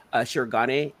Shirogane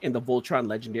in the Voltron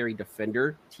Legendary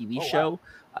Defender TV show.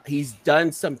 Wow. He's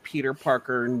done some Peter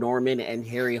Parker, Norman, and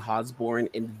Harry Osborn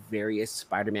in various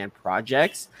Spider-Man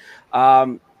projects.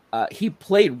 He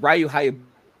played Ryu Hayabusa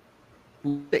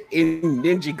in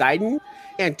Ninja Gaiden.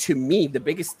 And to me, the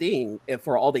biggest thing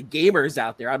for all the gamers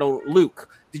out there, Luke,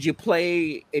 did you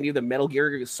play any of the Metal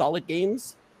Gear Solid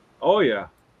games? Oh, yeah.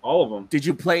 All of them. Did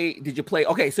you play?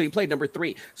 Okay, so you played number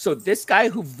 3. So this guy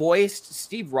who voiced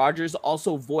Steve Rogers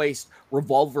also voiced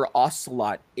Revolver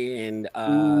Ocelot in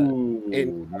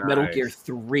Metal Gear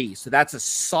 3. So that's a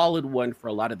solid one for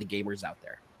a lot of the gamers out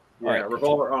there. Yeah, right,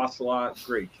 Revolver Ocelot,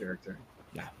 great character.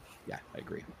 Yeah, I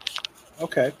agree.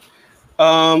 Okay.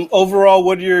 Overall,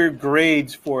 what are your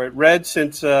grades for it? Red,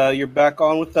 since you're back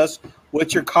on with us,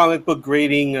 what's your comic book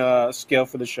grading scale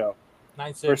for the show?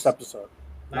 9.6. First episode.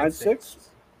 9.6?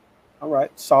 All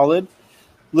right, solid.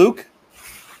 Luke?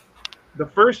 The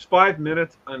first 5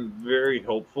 minutes, I'm very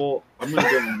hopeful. I'm going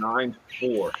to go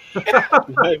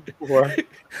 9-4.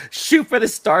 Shoot for the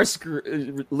star,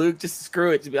 Luke. Just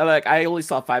screw it. I'm like, I only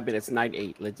saw 5 minutes.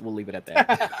 9-8. We'll leave it at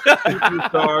that. Shoot for the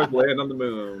stars, land on the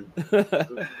moon.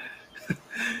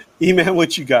 E-Man,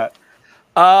 what you got?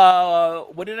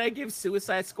 What did I give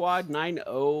Suicide Squad?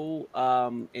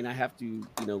 9.0. And I have to,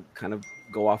 kind of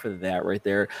go off of that right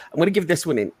there. I'm gonna give this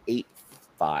one an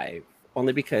 8.5,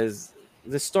 only because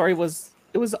the story was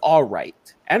all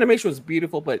right. Animation was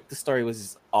beautiful, but the story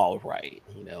was all right.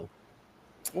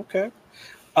 Okay.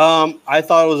 I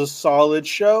thought it was a solid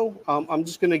show. I'm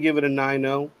just gonna give it a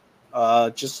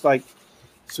 9.0. Just like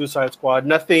Suicide Squad,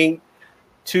 nothing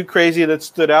too crazy that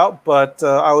stood out, but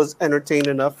I was entertained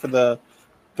enough for the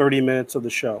 30 minutes of the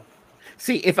show.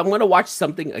 See, if I'm going to watch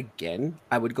something again,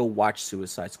 I would go watch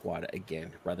Suicide Squad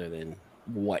again rather than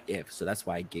What If. So that's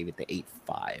why I gave it the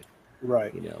 8.5.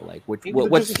 Right. What's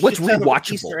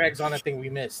rewatchable? Easter eggs on a thing we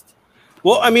missed.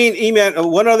 Well, I mean, E-Man,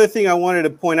 one other thing I wanted to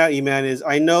point out, E-Man, is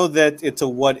I know that it's a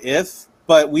what if,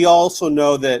 but we also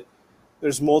know that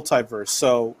there's multiverse.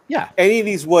 So yeah, any of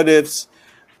these what ifs,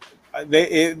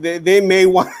 they may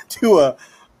want to do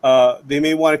they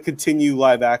may want to continue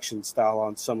live action style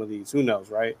on some of these. Who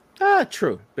knows, right?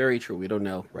 True. Very true. We don't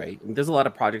know, right? And there's a lot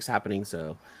of projects happening.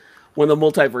 So when the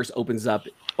multiverse opens up,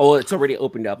 it's already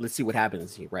opened up. Let's see what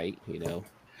happens, right?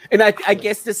 And I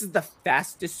guess this is the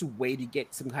fastest way to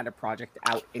get some kind of project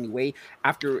out anyway.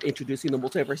 After introducing the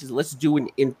multiverses, let's do an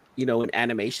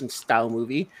animation style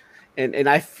movie. And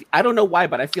I don't know why,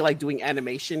 but I feel like doing an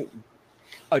animation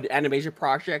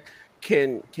project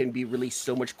can be released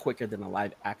so much quicker than a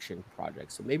live action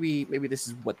project. So maybe this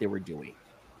is what they were doing.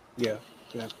 Yeah.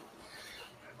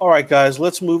 All right, guys,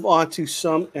 let's move on to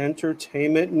some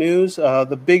entertainment news.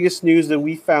 The biggest news that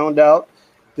we found out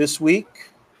this week: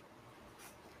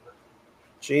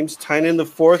 James Tynion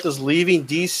IV is leaving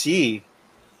DC.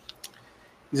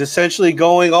 He's essentially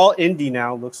going all indie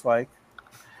now, looks like.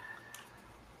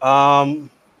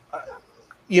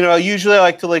 Usually I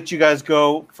like to let you guys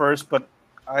go first, but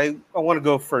I want to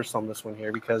go first on this one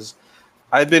here because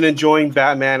I've been enjoying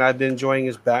Batman. I've been enjoying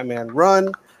his Batman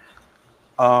run.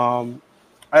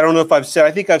 I don't know if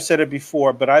I think I've said it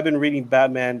before, but I've been reading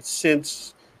Batman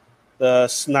since the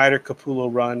Snyder Capullo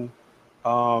run.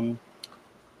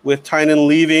 With Tynion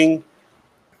leaving,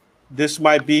 this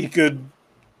might be a good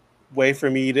way for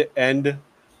me to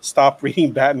stop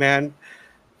reading Batman,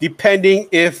 depending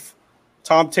if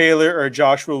Tom Taylor or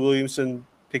Joshua Williamson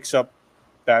picks up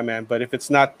Batman. But if it's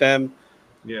not them,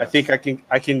 I think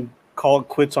I can call it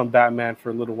quits on Batman for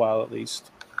a little while at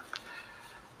least.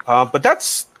 But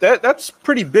that's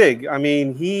pretty big. I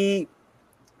mean,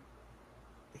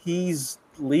 he's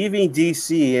leaving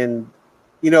DC, and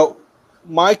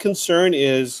my concern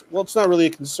is, well, it's not really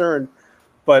a concern,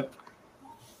 but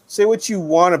say what you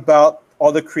want about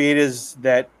all the creators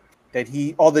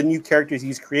all the new characters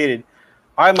he's created.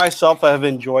 I myself have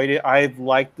enjoyed it. I've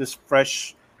liked this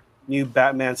fresh new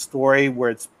Batman story where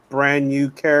it's brand new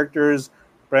characters,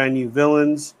 brand new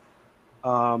villains.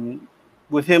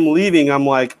 With him leaving, I'm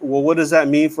like, well, what does that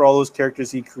mean for all those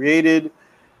characters he created?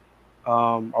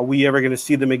 Are we ever going to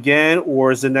see them again?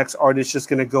 Or is the next artist just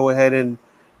going to go ahead and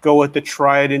go with the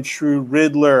tried and true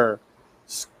Riddler,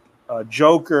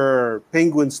 Joker,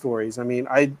 Penguin stories? I mean,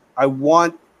 I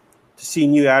want to see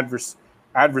new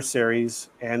adversaries,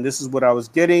 and this is what I was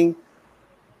getting.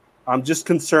 I'm just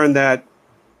concerned that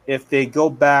if they go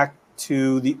back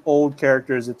to the old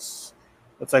characters, it's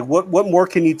like, what more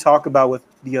can you talk about with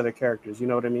the other characters? You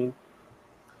know what I mean?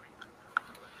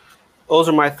 Those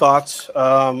are my thoughts.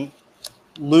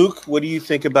 Luke, what do you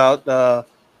think about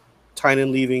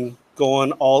Tynion leaving,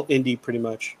 going all indie pretty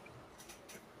much?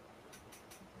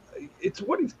 It's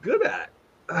what he's good at.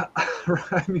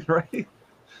 I mean, right?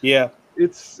 Yeah.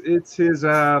 It's his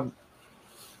the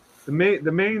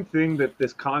main thing that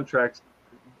this contract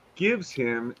gives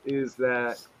him is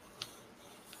that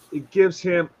it gives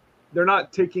him, they're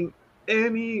not taking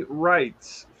any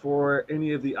rights for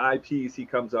any of the IPs he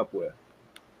comes up with.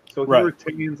 So he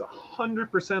retains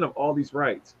 100% of all these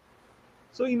rights.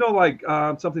 So, like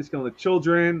Something's Killing the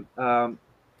Children, who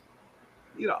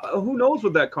knows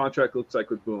what that contract looks like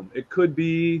with Boom? It could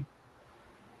be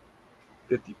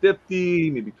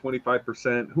 50-50, maybe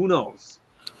 25%. Who knows?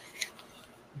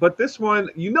 But this one,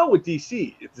 with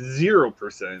DC, it's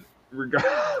 0%.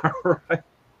 Right?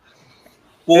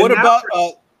 Well, what about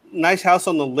Nice House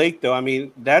on the Lake, though? I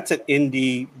mean, that's an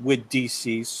indie with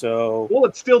DC, so... Well,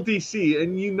 it's still DC,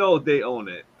 and they own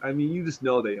it. I mean, you just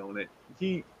know they own it.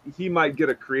 He might get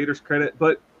a creator's credit,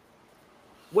 but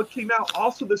what came out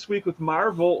also this week with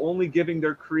Marvel only giving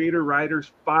their creator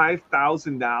writers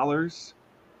 $5,000,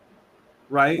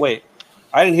 right? Wait,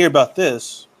 I didn't hear about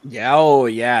this. Yeah, oh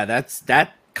yeah,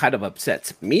 that kind of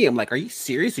upsets me. I'm like, are you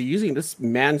serious? You're using this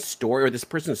man's story or this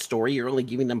person's story. You're only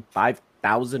giving them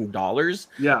 $5,000.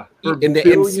 Yeah, for in the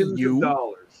billions MCU. of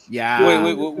dollars. Yeah.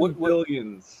 Wait, What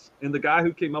billions? And the guy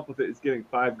who came up with it is getting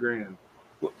 $5,000.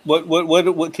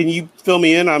 What? Can you fill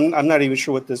me in? I'm not even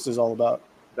sure what this is all about.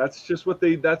 That's just what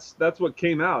that's what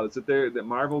came out. Is that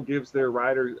Marvel gives their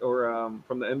writers or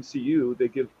from the MCU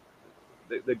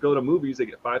they go to movies, they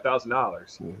get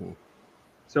 $5,000. Mhm.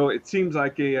 So it seems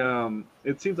like a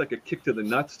kick to the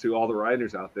nuts to all the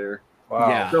writers out there. Wow.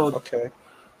 Yeah. So, Okay.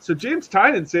 so James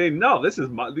Tynion saying, no, these are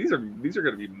going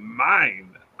to be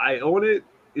mine. I own it.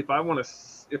 If I want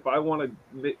to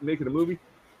make it a movie,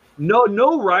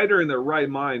 no writer in their right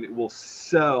mind will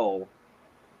sell.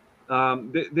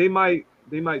 They might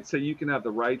say you can have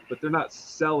the right, but they're not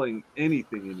selling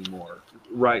anything anymore.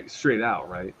 Right, straight out,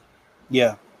 right?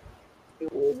 Yeah.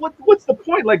 What's the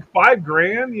point? Like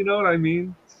 $5,000, you know what I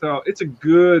mean? So it's a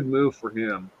good move for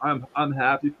him. I'm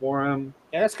happy for him.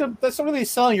 Yeah, that's good. That's not really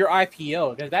selling your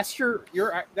IPO. That's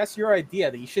your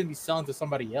idea that you shouldn't be selling to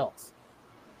somebody else.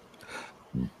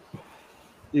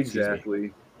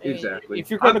 Exactly. If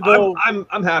you're gonna go,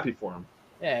 I'm happy for him.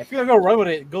 yeah, if you're gonna go run with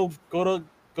it, go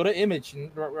to Image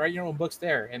and write your own books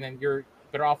there, and then you're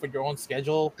better off with your own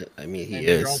schedule. I mean, he and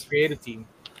is your own creative team.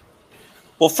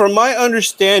 Well, from my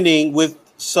understanding with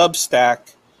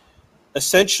Substack,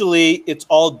 essentially it's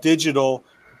all digital,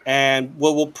 and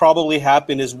what will probably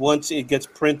happen is once it gets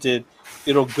printed,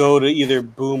 it'll go to either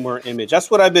Boom or Image.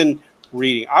 That's what I've been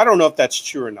reading. I don't know if that's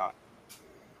true or not.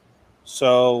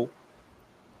 So,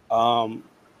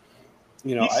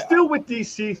 He's still with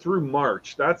DC through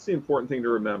March. That's the important thing to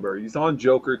remember. He's on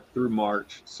Joker through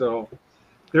March, so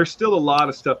there's still a lot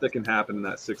of stuff that can happen in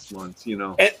that 6 months.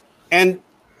 And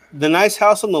The Nice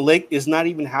House on the Lake is not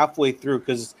even halfway through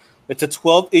because it's a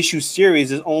 12-issue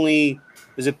series. Is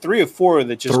it 3 or 4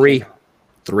 that just came out?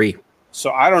 Three.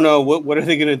 So I don't know what are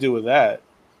they going to do with that.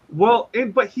 Well,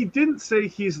 but he didn't say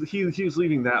he was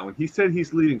leaving that one. He said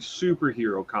he's leaving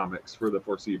superhero comics for the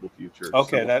foreseeable future.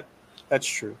 Okay, so that's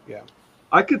true. Yeah.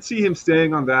 I could see him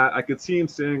staying on that. I could see him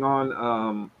staying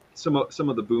on some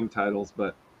of the Boom titles,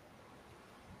 but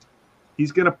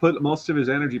he's going to put most of his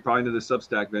energy probably into the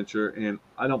Substack venture, and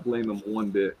I don't blame him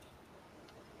one bit.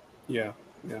 Yeah.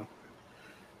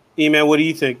 E-Man, what do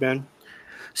you think, man?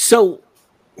 So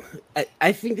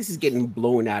I think this is getting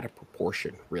blown out of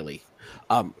proportion, really.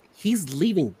 He's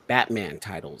leaving Batman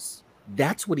titles.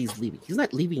 That's what he's leaving. He's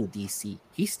not leaving DC.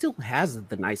 He still has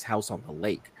The Nice House on the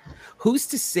Lake. Who's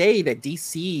to say that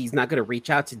DC is not going to reach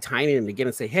out to Tynion again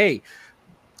and say, hey,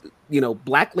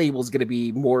 Black Label is going to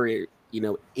be more,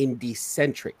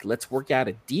 indie-centric. Let's work out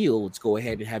a deal. Let's go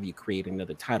ahead and have you create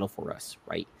another title for us,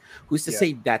 right? Who's to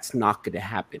say that's not going to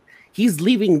happen? He's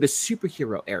leaving the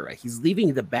superhero era. He's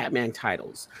leaving the Batman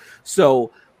titles.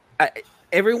 So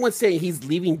everyone's saying he's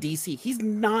leaving DC. He's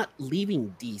not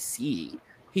leaving DC.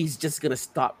 He's just going to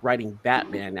stop writing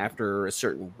Batman after a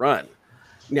certain run.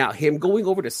 Now, him going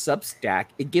over to Substack,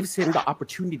 it gives him the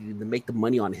opportunity to make the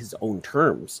money on his own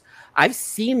terms. I've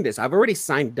seen this. I've already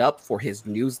signed up for his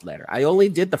newsletter. I only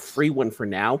did the free one for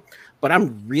now, but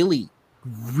I'm really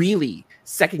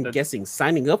second guessing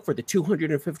signing up for the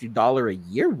 $250 a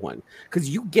year one because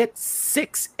you get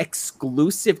 6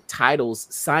 exclusive titles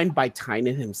signed by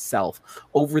Tynion himself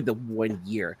over the 1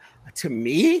 year. To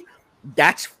me,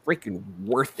 that's freaking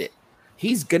worth it.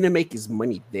 He's gonna make his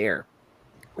money there.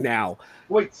 Now,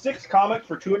 wait, 6 comics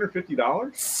for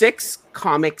 $250? 6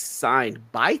 comics signed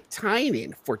by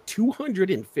Tynion for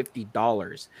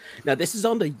 $250. Now, this is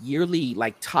on the yearly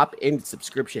top end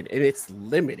subscription, and it's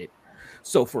limited.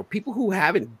 So for people who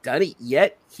haven't done it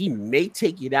yet, he may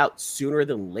take it out sooner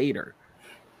than later.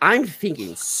 I'm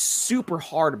thinking super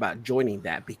hard about joining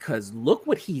that because look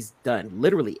what he's done.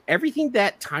 Literally everything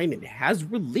that Tynion has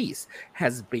released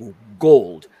has been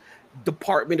gold.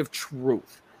 Department of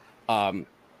Truth,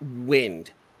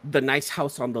 Wind, The Nice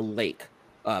House on the Lake,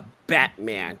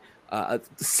 Batman,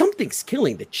 Something's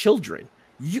Killing the Children.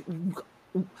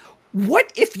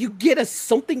 What if you get a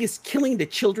Something is Killing the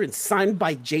Children signed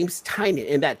by James Tynion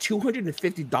in that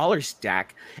 $250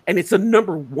 stack and it's a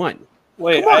number 1?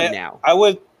 Wait, come on now. I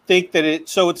would think that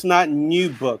it's not new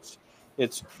books.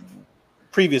 It's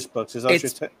previous books. Is that what you're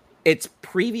saying? It's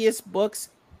previous books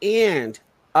and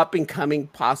up and coming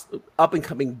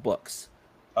books.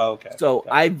 Oh, okay. So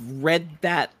I've read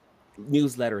that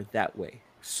newsletter that way.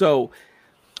 So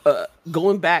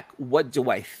going back, what do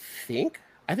I think?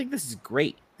 I think this is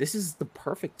great. this is the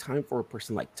perfect time for a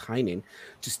person like Tynan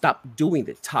to stop doing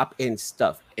the top end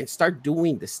stuff and start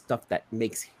doing the stuff that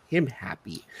makes him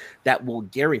happy, that will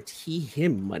guarantee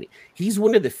him money. He's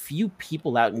one of the few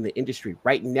people out in the industry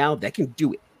right now that can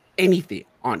do anything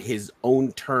on his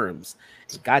own terms.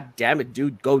 God damn it,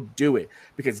 dude, go do it.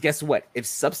 Because guess what? If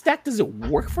Substack doesn't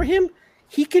work for him,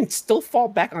 he can still fall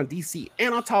back on DC.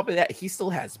 And on top of that, he still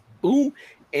has Boom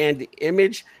and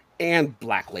Image and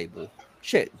Black Label.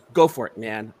 Shit, go for it,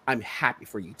 man. I'm happy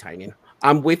for you, Tynan.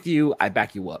 I'm with you. I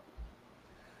back you up.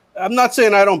 I'm not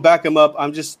saying I don't back him up.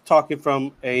 I'm just talking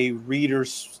from a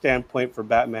reader's standpoint for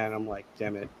Batman. I'm like,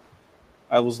 damn it.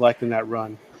 I was liking that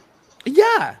run.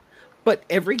 Yeah. But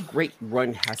every great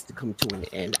run has to come to an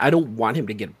end. I don't want him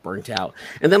to get burnt out.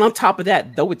 And then on top of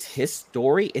that, though it's his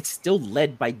story, it's still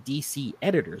led by DC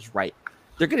editors, right?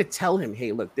 They're going to tell him,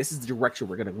 hey, look, this is the direction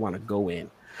we're going to want to go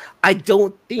in. I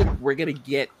don't think we're going to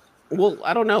get, well,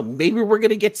 I don't know. Maybe we're going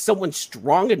to get someone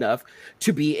strong enough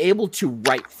to be able to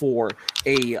write for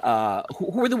a,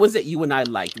 who are the ones that you and I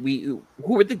liked? Who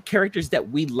are the characters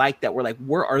that we liked that were like,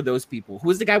 where are those people?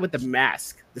 Who is the guy with the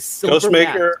mask? The silver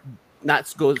Ghostmaker? mask. Not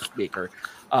Ghostmaker,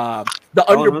 the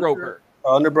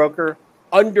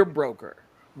Underbroker,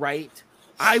 right?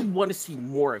 I want to see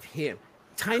more of him.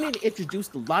 Tynan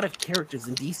introduced a lot of characters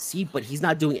in DC, but he's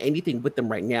not doing anything with them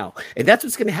right now. And that's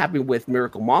what's going to happen with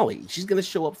Miracle Molly. She's going to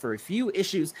show up for a few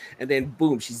issues, and then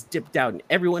boom, she's dipped out, and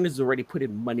everyone has already put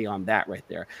in money on that right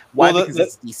there. Why? Well, because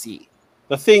it's DC.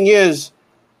 The thing is,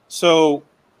 so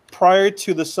prior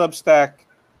to the Substack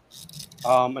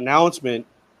announcement,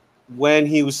 when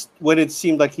it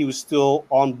seemed like he was still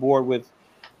on board with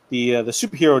the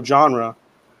superhero genre,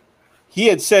 he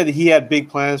had said that he had big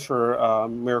plans for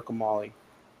Miracle Molly.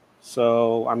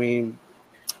 So I mean,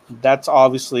 that's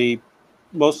obviously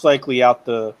most likely out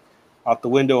the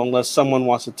window unless someone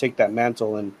wants to take that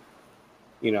mantle and,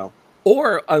 you know,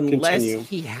 or unless continue.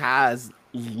 He has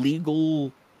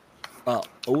legal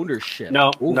ownership.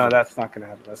 No, that's not going to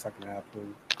happen. That's not going to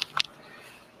happen.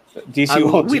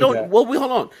 DC won't do that. Well,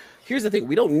 hold on. Here's the thing: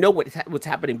 we don't know what's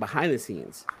happening behind the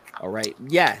scenes. All right,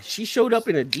 yeah, she showed up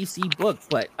in a DC book,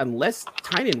 but unless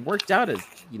Tynan worked out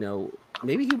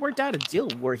maybe he worked out a deal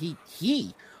where he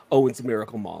owns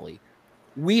Miracle Molly.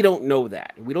 We don't know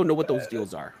that. We don't know what those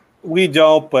deals are. We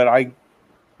don't, but I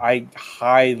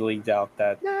highly doubt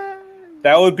that.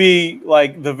 That would be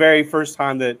like the very first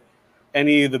time that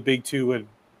any of the big two would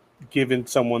given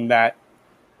someone that.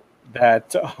 I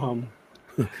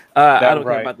don't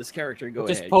care about this character. Go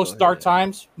ahead. Just post Dark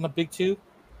Times from the big two.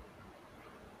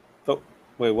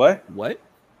 Wait, what? What?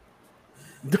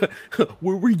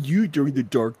 Where were you during the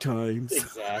dark times?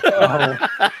 Exactly.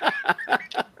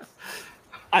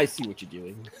 I see what you're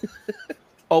doing.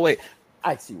 Oh wait,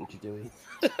 I see what you're doing.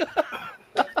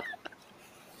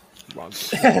 Wrong.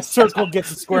 Circle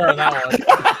gets a square on that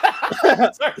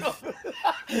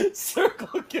one.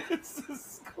 Circle gets a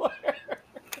square.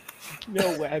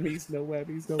 No whammies, no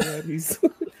whammies, no whammies.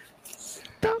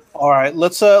 All right,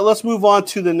 let's move on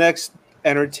to the next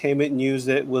entertainment news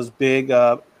that was big.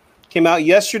 Came out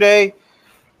yesterday.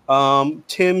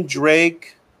 Tim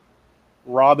Drake,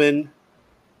 Robin,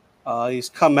 he's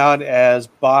come out as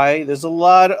bi. There's a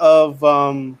lot of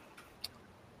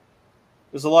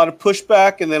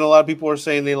pushback, and then a lot of people are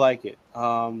saying they like it.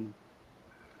 I'd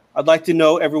like to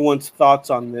know everyone's thoughts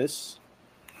on this.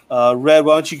 Red,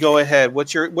 why don't you go ahead?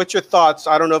 What's your thoughts?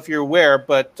 I don't know if you're aware,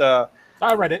 but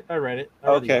I read it.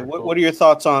 Okay, what are your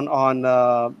thoughts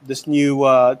on this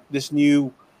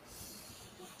new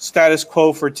status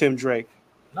quo for Tim Drake?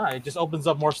 No, it just opens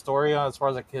up more story as far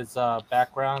as like his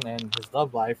background and his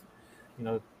love life.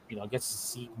 You know, gets to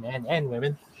see men and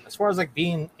women. As far as like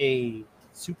being a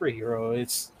superhero,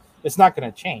 it's not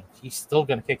going to change. He's still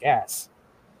going to kick ass.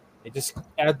 It just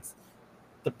adds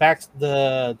the fact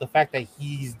that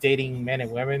he's dating men and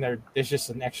women. There's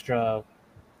just an extra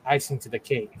icing to the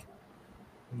cake.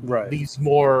 Right. Leaves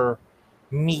more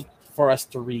meat for us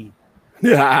to read.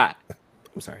 I'm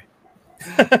sorry.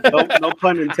 No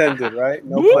pun intended, right?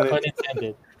 No pun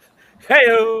intended.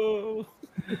 Hey-o!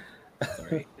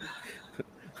 Sorry.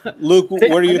 Luke,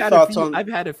 what are your thoughts on? I've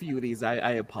had a few of these.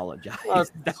 I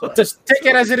apologize. Just take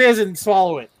it as it is and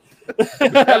swallow it.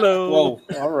 Hello.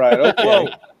 Whoa. All right. Okay. Whoa.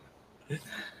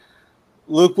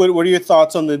 Luke, what are your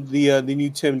thoughts on the new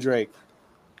Tim Drake?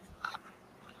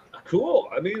 Cool.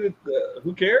 I mean,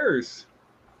 who cares?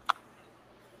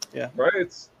 Yeah.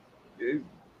 Right. It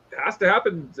has to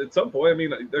happen at some point. I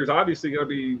mean, there's obviously going to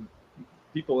be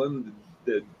people in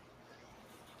the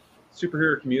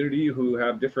superhero community who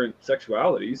have different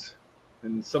sexualities,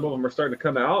 and some of them are starting to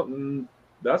come out, and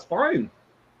that's fine.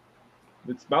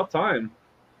 It's about time.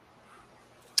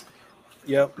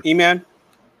 Yep. E-Man?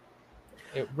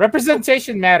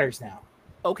 Representation matters now.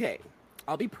 Okay,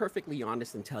 I'll be perfectly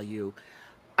honest and tell you,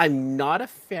 I'm not a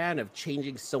fan of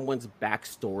changing someone's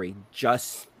backstory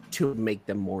just to make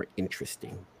them more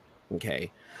interesting.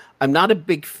 Okay, I'm not a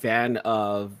big fan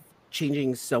of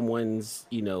changing someone's,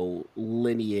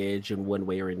 lineage in one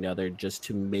way or another just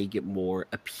to make it more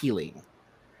appealing.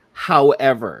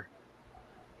 However,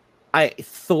 I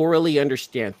thoroughly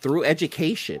understand through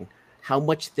education how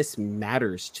much this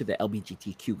matters to the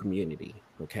LGBTQ community.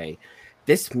 Okay.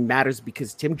 This matters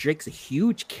because Tim Drake's a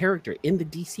huge character in the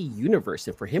DC universe.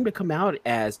 And for him to come out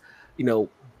as,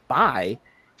 bi,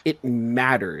 it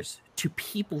matters to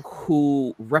people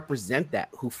who represent that,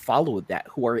 who follow that,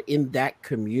 who are in that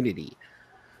community.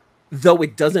 Though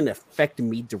it doesn't affect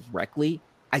me directly,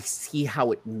 I see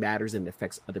how it matters and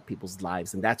affects other people's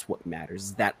lives. And that's what matters,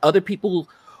 is that other people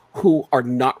who are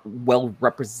not well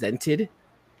represented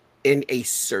in a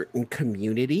certain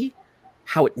community,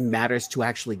 how it matters to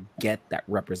actually get that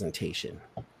representation.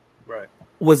 Right.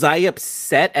 Was I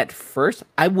upset at first?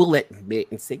 I will admit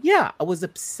and say, yeah, I was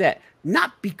upset.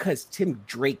 Not because Tim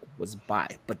Drake was bi,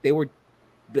 but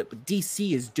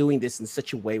DC is doing this in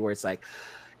such a way where it's like,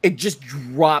 it just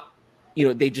dropped,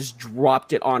 they just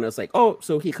dropped it on us like, oh,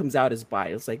 so he comes out as bi.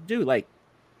 It's like, dude, like,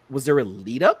 was there a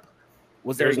lead up?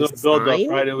 Was there no build up,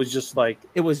 right? It was just like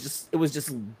it was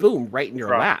just boom right in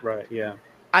your lap. Right, yeah.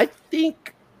 I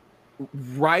think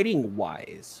writing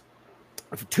wise,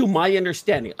 to my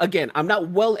understanding, again, I'm not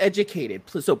well educated,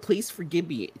 so please forgive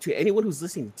me to anyone who's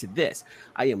listening to this.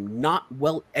 I am not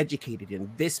well educated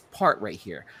in this part right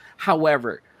here.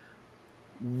 However,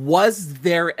 was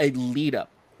there a lead up?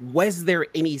 Was there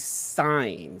any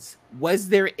signs? Was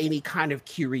there any kind of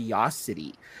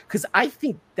curiosity? Because I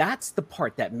think that's the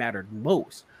part that mattered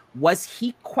most. Was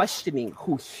he questioning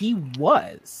who he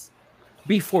was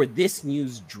before this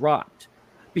news dropped?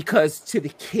 Because to the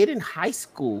kid in high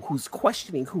school who's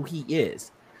questioning who he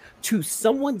is, to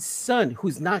someone's son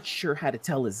who's not sure how to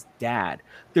tell his dad,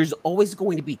 there's always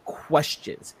going to be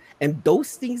questions. And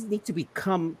those things need to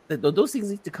come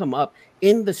up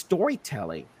in the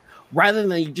storytelling, rather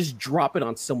than you just drop it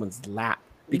on someone's lap,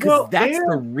 because that's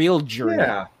the real journey.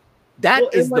 Yeah.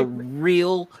 That is the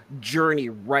real journey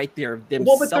right there. But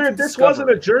this wasn't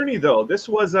a journey though. This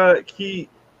was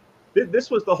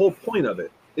this was the whole point of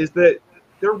it, is that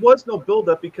there was no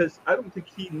buildup because I don't think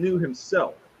he knew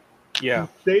himself. Yeah.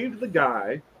 He saved the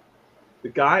guy. The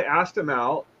guy asked him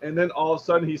out, and then all of a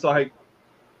sudden he's like,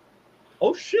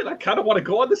 oh shit, I kind of want to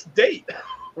go on this date.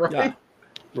 Right? Yeah.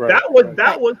 Right.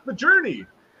 That was the journey.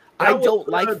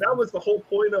 That was the whole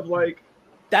point of like.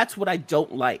 That's what I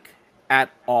don't like at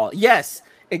all. Yes,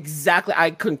 exactly.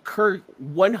 I concur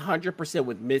 100%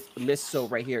 with Miss So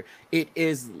right here. It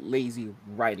is lazy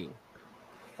writing.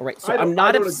 All right, so I'm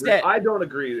not upset. I don't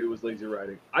agree that it was lazy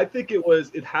writing. I think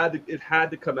it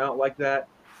had to come out like that.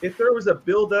 If there was a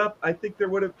build up, I think there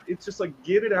would have. It's just like,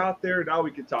 get it out there. Now we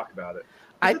can talk about it.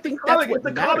 I think that's what it's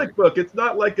a comic book. It's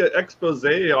not like an expose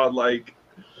on like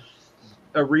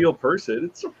a real person.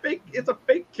 It's a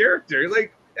fake character.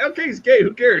 Like, okay, he's gay.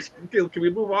 Who cares? Okay, can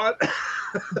we move on?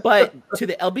 But to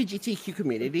the LGBTQ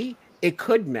community, it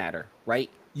could matter, right?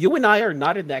 You and I are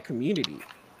not in that community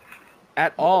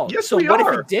at all. Yes, so we what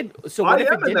are. If it did? So what if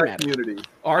it did matter? Community.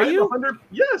 Are you?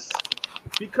 Yes,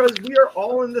 because we are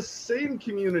all in the same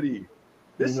community.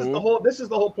 This is the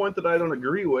whole point that I don't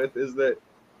agree with, is that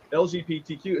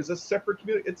LGBTQ is a separate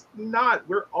community. It's not.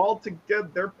 We're all together.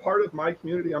 They're part of my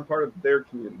community. I'm part of their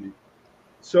community.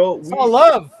 So it's all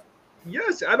love.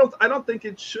 Yes, I don't think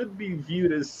it should be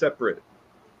viewed as separate.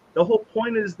 The whole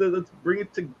point is that let's bring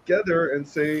it together and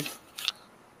say,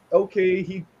 okay,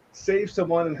 he saved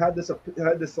someone and had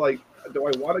this like, do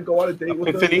I want to go on a date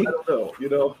with him? I don't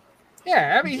know.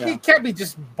 Yeah, I mean, he can't be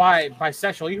just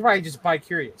bisexual. He's probably just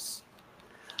bi-curious.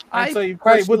 So you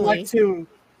probably would like to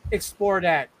explore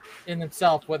that in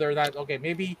himself, whether that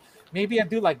maybe I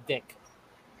do like dick.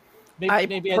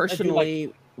 I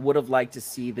personally would have liked to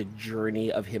see the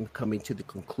journey of him coming to the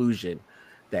conclusion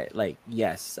that, like,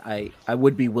 yes, I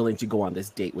would be willing to go on this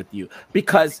date with you,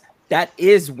 because that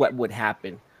is what would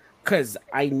happen. Because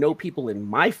I know people in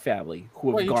my family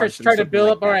who have gone try to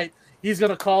build up. All right, he's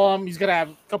gonna call him. He's gonna have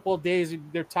a couple of days.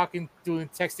 They're talking, doing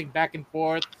texting back and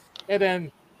forth, and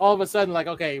then all of a sudden, like,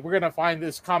 okay, we're gonna find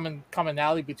this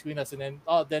commonality between us, and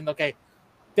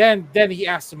then then he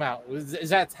asks him out. Is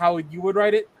that how you would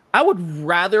write it? I would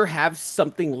rather have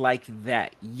something like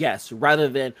that, yes, rather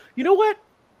than, you know what?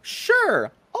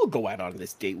 Sure, I'll go out on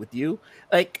this date with you.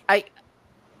 Like,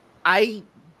 I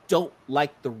don't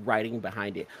like the writing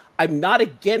behind it. I'm not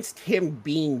against him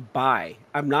being bi.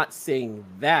 I'm not saying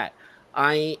that.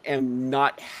 I am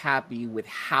not happy with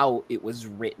how it was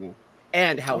written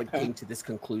and how it came to this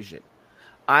conclusion.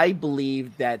 I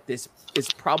believe that this is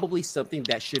probably something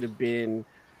that should have been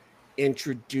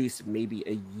introduced maybe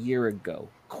a year ago,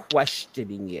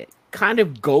 questioning it, kind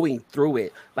of going through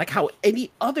it, like how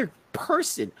any other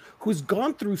person who's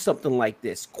gone through something like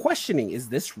this, questioning, is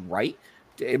this right?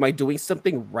 Am I doing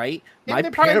something right? And they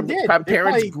probably did. My They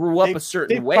parents probably- grew up they- a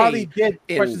certain They way. probably did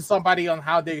in- question somebody on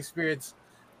how they experience,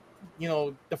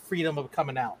 the freedom of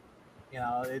coming out.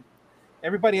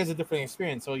 Everybody has a different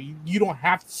experience, so you don't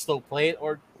have to slow play it,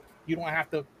 or you don't have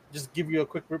to just give you a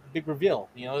quick big reveal.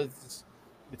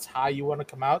 It's how you want to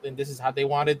come out, and this is how they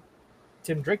wanted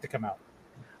Tim Drake to come out.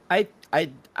 I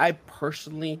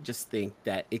personally just think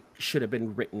that it should have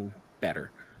been written better,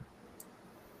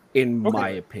 in my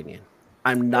opinion.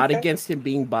 I'm not against him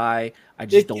being bi. I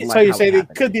just don't like So you how say it it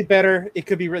happened. could be better. It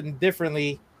could be written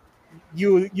differently.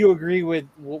 You agree with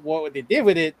what they did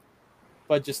with it,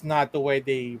 but just not the way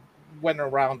they went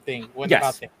about things.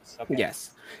 Okay.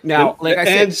 Yes. Now, like I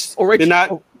said, ends did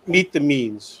not meet the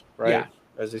means, right? Yeah.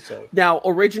 As they say. Now,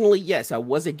 originally, yes, I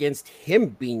was against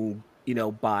him being,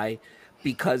 bi,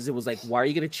 because it was like, why are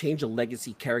you going to change a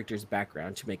legacy character's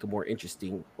background to make it more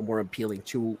interesting, more appealing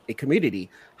to a community?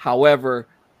 However,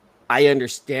 I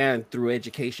understand through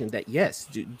education that yes,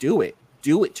 do it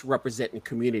to represent the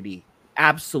community,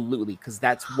 absolutely, because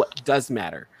that's what does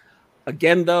matter.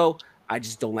 Again, though, I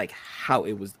just don't like how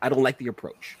it was. I don't like the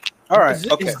approach. All right.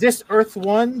 Is this Earth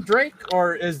 1 Drake,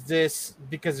 or is this,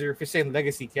 because if you're saying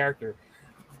legacy character,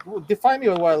 define me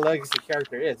what a legacy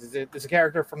character is. Is it a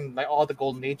character from like all the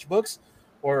Golden Age books,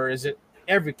 or is it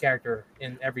every character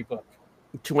in every book?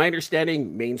 To my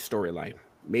understanding, main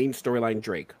storyline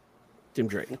Drake, Tim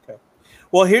Drake. Okay.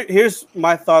 Well, here's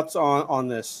my thoughts on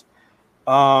this.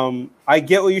 I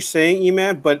get what you're saying,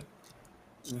 E-Man, but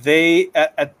they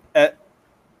at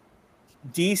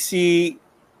DC,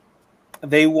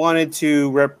 they wanted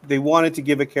to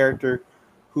give a character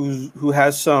who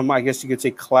has some, I guess you could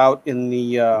say, clout in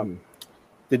the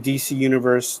DC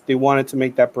universe. They wanted to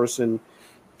make that person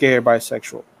gay or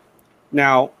bisexual.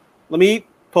 Now, let me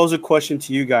pose a question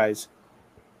to you guys.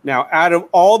 Now, out of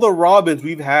all the Robins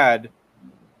we've had,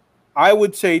 I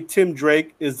would say Tim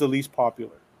Drake is the least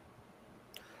popular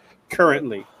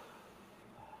currently.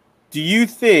 Do you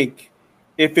think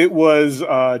if it was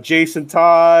Jason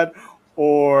Todd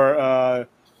or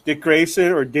Dick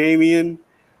Grayson or Damian,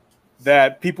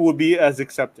 that people would be as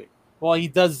accepting? Well, he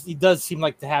does seem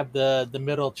like to have the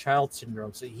middle child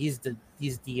syndrome. So he's the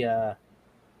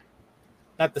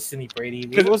not the Sidney Brady.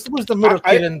 Who's the middle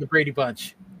kid in the Brady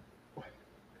Bunch?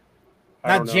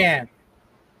 Not Jan.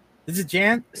 Is it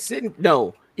Jan?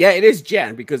 No. Yeah, it is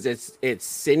Jan, because it's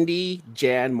Cindy,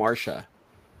 Jan, Marsha.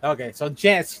 Okay, so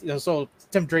Jan. So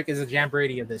Tim Drake is a Jan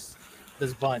Brady of this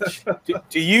bunch.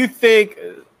 Do you think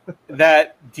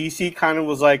that DC kind of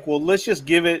was like, well, let's just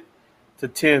give it to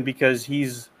Tim because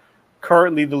he's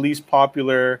currently the least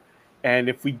popular, and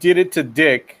if we did it to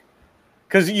Dick,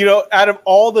 because out of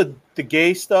all the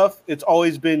gay stuff, it's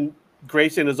always been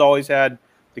Grayson has always had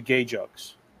the gay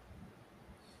jokes.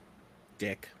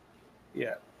 Dick.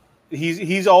 Yeah,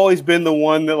 he's always been the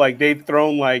one that like they've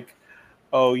thrown like,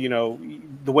 oh,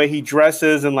 the way he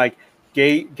dresses and like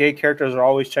gay characters are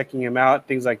always checking him out,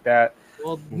 things like that.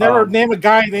 Well, never name a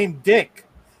guy named Dick.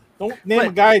 Don't name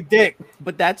a guy Dick.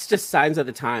 But that's just signs of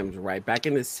the times, right? Back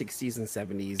in the 60s and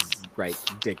 70s, right?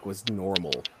 Dick was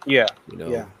normal. Yeah.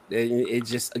 Yeah. It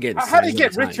just, again, How did he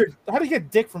get Richard? How did he get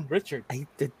Dick from Richard? I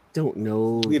don't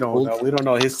know. We don't know. We don't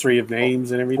know history of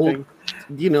names and everything.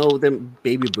 Them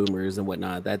baby boomers and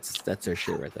whatnot. That's their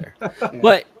shit right there.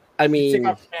 But I mean, Take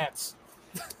off your pants.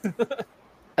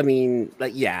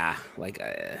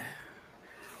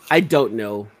 I don't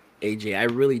know, AJ. I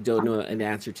really don't know an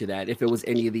answer to that. If it was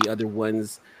any of the other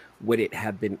ones, would it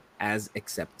have been as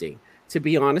accepting? To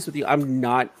be honest with you, I'm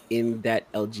not in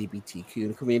that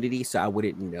LGBTQ community, so I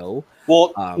wouldn't know.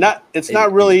 Well, not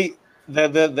really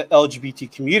the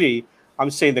LGBT community. I'm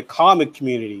saying the comic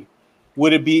community.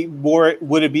 Would it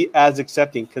be as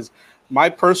accepting? Because my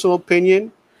personal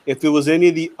opinion, if it was any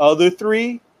of the other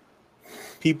three,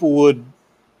 a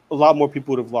lot more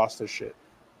people would have lost their shit.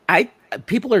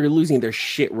 People are losing their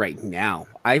shit right now.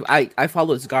 I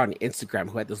follow this guy on Instagram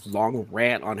who had this long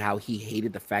rant on how he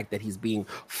hated the fact that he's being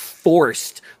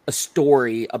forced a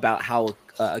story about how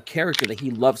a character that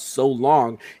he loved so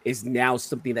long is now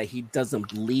something that he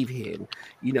doesn't believe in.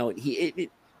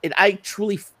 I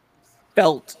truly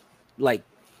felt like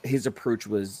his approach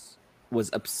was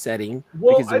upsetting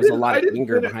because there was a lot of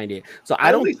anger behind it. So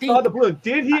I don't think.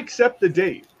 Did he accept the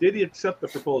date? Did he accept the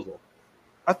proposal?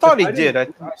 I thought he I did.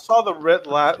 didn't- I saw the read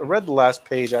the last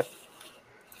page. I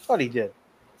thought he did.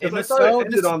 Because I And thought it so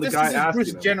ended this, on the this guy is his asking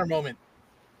Bruce him. Jenner moment.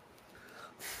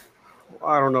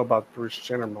 I don't know about Bruce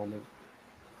Jenner moment.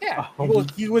 Yeah,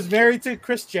 he was married to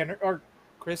Kris Jenner or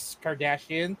Kris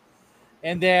Kardashian,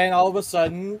 and then all of a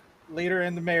sudden, later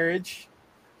in the marriage,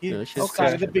 he No, she's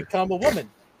decided to Jenner. become a woman.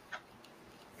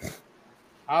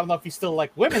 I don't know if he still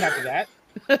liked women after that.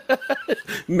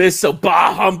 Miss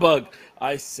Bah Humbug.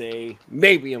 I say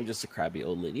maybe I'm just a crabby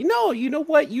old lady. No, you know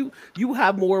what? You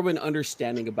have more of an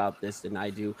understanding about this than I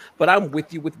do. But I'm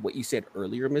with you with what you said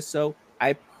earlier, Miss So.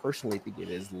 I personally think it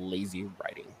is lazy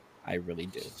writing. I really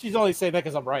do. She's only saying that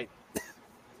because I'm right.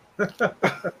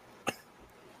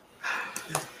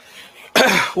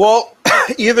 Well,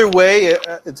 either way,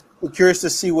 it's curious to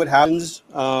see what happens.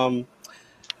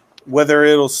 Whether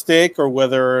it'll stick or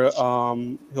whether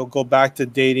he'll go back to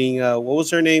dating. What was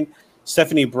her name?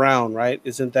 Stephanie Brown, right?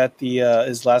 Isn't that the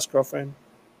his last girlfriend?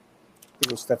 I think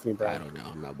it was Stephanie I Brown. don't know.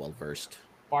 I'm not well versed.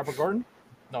 Barbara Gordon?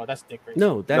 No, that's Dick Grayson.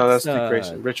 No, that's No, that's Dick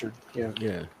Grayson. Richard. Yeah.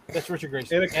 Yeah. That's Richard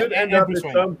Grayson. And it could end and up Bruce in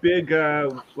Wayne. some big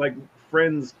like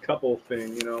friends couple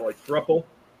thing, you know, like thruple.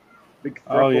 Big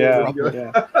Oh thruple.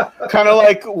 yeah. Kind of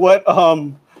like what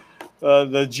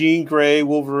the Jean Grey,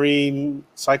 Wolverine,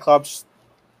 Cyclops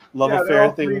love Yeah, they're affair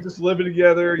all three thing. just living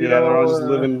together. You Yeah, know, they're all just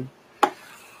living.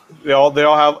 They all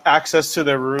have access to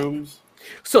their rooms.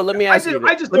 So let me ask you.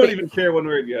 I just don't even care when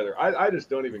we're together. I just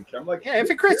don't even care. I'm like, Yeah, if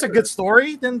it creates a good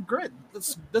story, then great.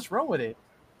 Let's run with it.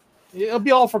 It'll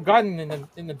be all forgotten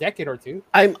in a decade or two.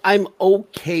 I'm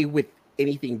okay with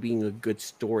anything being a good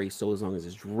story, so as long as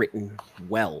it's written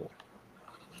well.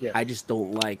 Yeah. I just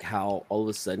don't like how all of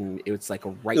a sudden it's like a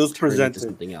right It was turn into presented.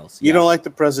 something else. You Yeah. don't like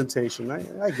the presentation.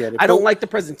 I get it. I don't But- like the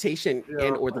presentation Yeah,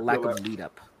 and or the I lack feel of that. lead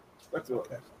up. That's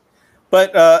okay.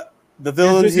 But the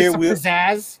villains There's here, some we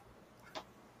pizzazz.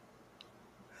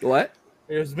 What?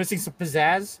 It was missing some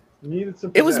pizzazz. Needed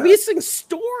some. It was pizzazz. missing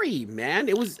story, man.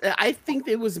 It was. I think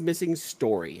it was missing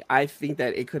story. I think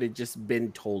that it could have just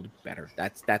been told better.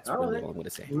 That's All really right. all I'm going to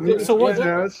say. Needed So what-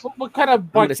 pizzazz. What kind of I'm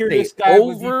going to say bicurious guy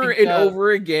would you over think, and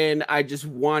over again. I just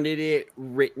wanted it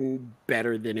written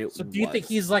better than it was. So do you think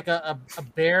he's like a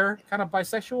bear kind of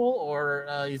bisexual, or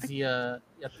is he a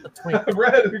twink?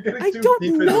 Red, we're getting I too don't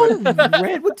deep into know, it.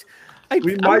 Red. What?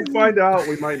 We might find out.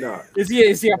 We might not. Is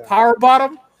he a power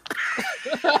bottom?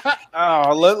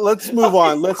 Oh, let's move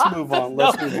on. Let's move on.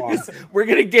 Let's No, move on. We're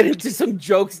gonna get into some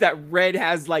jokes that Red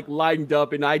has like lined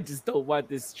up, and I just don't want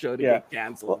this show to Yeah. get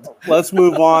canceled. Let's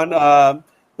move on.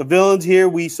 The villains here,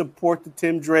 we support the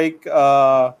Tim Drake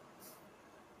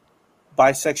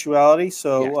bisexuality.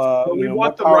 So, Yes. But we you know,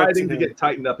 want the more power writing to him. get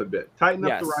tightened up a bit. Tighten up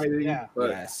Yes. the writing. Yeah. But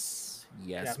Yes,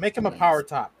 Yeah, yes. make him a please. power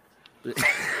top.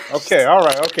 Okay, all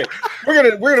right, okay. We're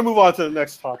gonna move on to the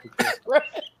next topic.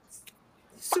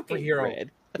 Superhero.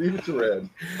 Red. leave it to Red.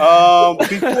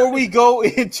 Before we go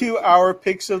into our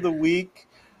picks of the week,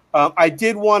 I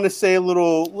did want to say a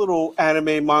little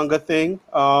anime manga thing.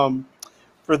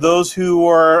 For those who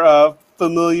are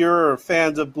familiar or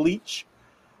fans of Bleach,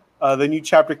 the new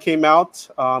chapter came out.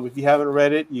 If you haven't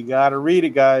read it, you got to read it,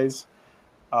 guys.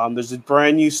 There's a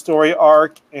brand new story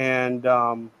arc, and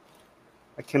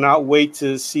I cannot wait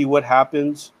to see what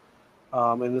happens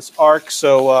in this arc.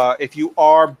 So if you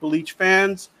are Bleach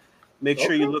fans, make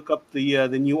sure you look up the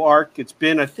new arc. It's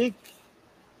been, I think,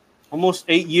 almost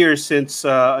 8 years since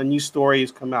a new story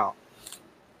has come out.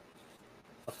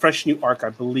 A fresh new arc, I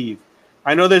believe.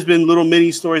 I know there's been little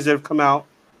mini stories that have come out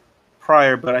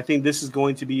prior, but I think this is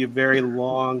going to be a very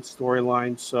long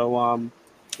storyline. So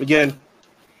again,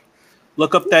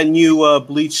 look up that new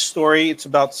Bleach story. It's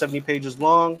about 70 pages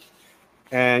long,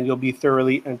 and you'll be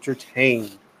thoroughly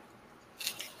entertained.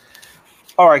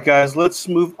 All right, guys, let's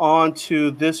move on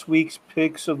to this week's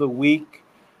picks of the week.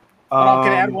 Can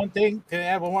I add one thing? Can I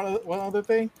add one other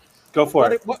thing? Go for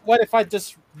What it. what if I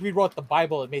just rewrote the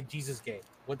Bible and made Jesus gay?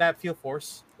 Would that feel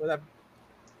forced? Would that?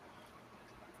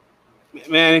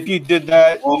 Man, if you did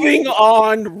that, Moving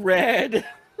on, Red.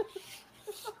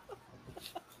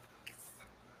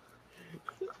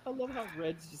 I love how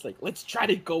Red's just like, let's try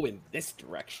to go in this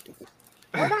direction.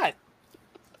 Why not?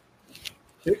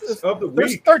 Picks of the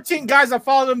There's week. 13 guys that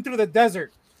followed him through the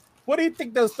desert. What do you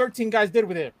think those 13 guys did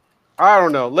with him? I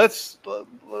don't know.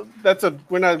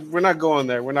 We're not going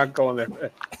there. We're not going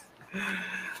there.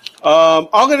 I'm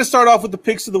going to start off with the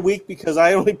picks of the week because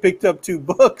I only picked up 2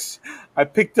 books. I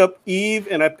picked up Eve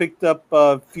and I picked up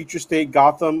Future State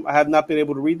Gotham. I have not been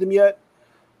able to read them yet,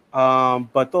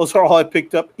 but those are all I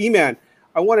picked up. E-Man,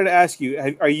 I wanted to ask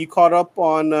you: are you caught up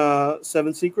on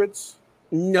 7 Secrets?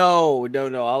 No.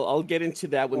 I'll get into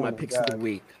that with Oh my my picks of the God.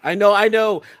 week. I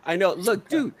know. Look,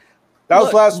 dude, That was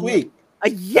Look, last week.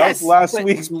 Yes, last but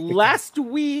week's- last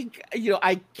week,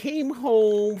 I came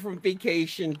home from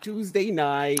vacation Tuesday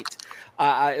night.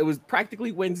 It was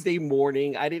practically Wednesday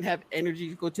morning. I didn't have energy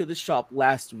to go to the shop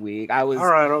last week. All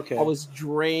right, okay. I was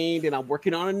drained, and I'm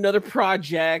working on another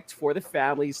project for the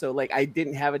family. So, like, I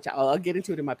didn't have a time. I'll get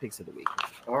into it in my picks of the week.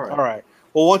 All right. All right.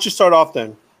 Well, why don't you start off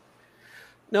then?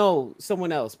 No,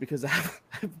 someone else, because I have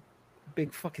a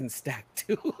big fucking stack,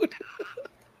 dude.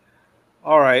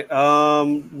 All right.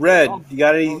 Red, you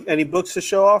got any books to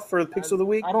show off for the picks of the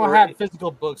week? I don't have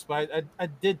physical books, but I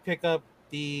did pick up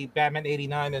the Batman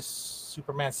 89 as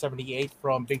Superman 78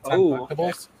 from Big Time Okay.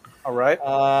 Collectibles. All right.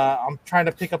 I'm trying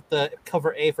to pick up the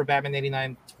cover A for Batman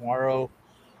 89 tomorrow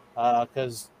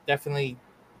because definitely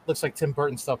looks like Tim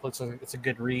Burton stuff. Looks like it's a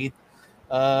good read.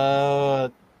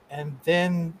 And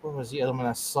then what was the other one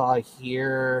I saw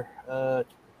here?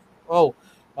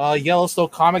 Yellowstone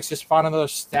Comics just found another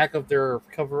stack of their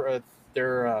cover,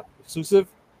 their exclusive.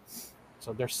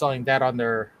 So they're selling that on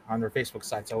their Facebook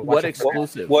site. So What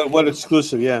exclusive? What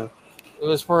exclusive? Yeah. It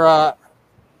was for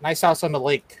Nice House on the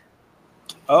Lake.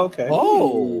 Okay.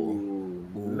 Oh,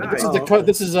 Nice.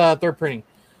 This is third printing.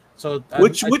 So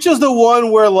Which is the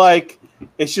one where like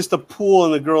it's just a pool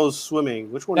and the girl is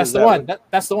swimming? Which one that's is the that? one.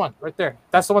 That's the one right there.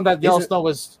 That's the one that Is Yellowstone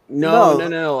was. no.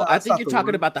 No, I that's think not you're the talking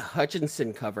one. about the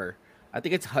Hutchinson cover. I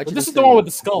think it's Hutchinson. This is the one with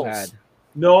the skulls. had.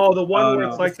 No, the one Oh, where no.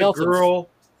 it's like the Skeletons. girl.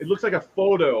 It looks like a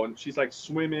photo, and she's like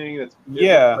swimming. It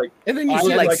Yeah. looks like, And then you I see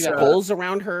would like like, skulls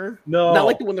around her. no, Not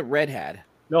like the one that Red had.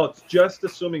 no, it's just a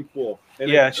swimming pool. And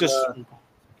Yeah, it's just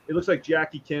it looks like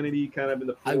Jackie Kennedy kind of in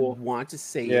the I pool. want to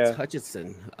say Yeah. it's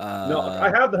Hutchinson. No, I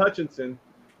have the Hutchinson.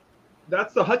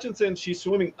 That's the Hutchinson. She's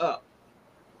swimming up.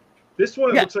 This one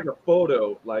it Yeah. looks like a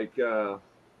photo, like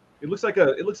it looks like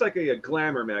a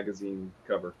Glamour magazine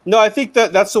cover. no. I think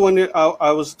that's the one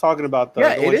I was talking about.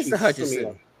 yeah, the it one is the she's swimming Hutchinson.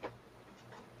 up.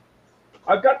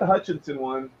 I've got the Hutchinson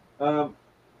one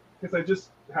because I just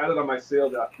had it on my sale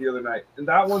the other night, and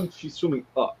that one she's swimming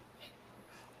up.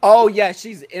 Oh yeah,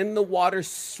 she's in the water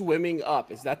swimming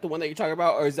up. Is that the one that you're talking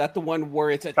about, or is that the one where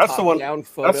it's a That's the one- top-down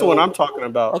photo? That's the one I'm talking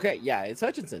about. Okay, yeah, it's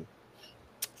Hutchinson.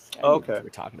 I know Okay. what we're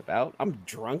talking about. I'm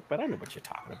drunk, but I know what you're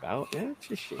talking about. Yeah, it's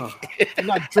just shit. I'm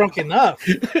not drunk enough.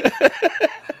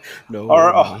 No. All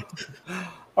right,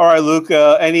 all right, Luke.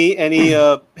 Any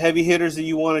heavy hitters that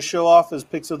you want to show off as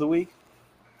picks of the week?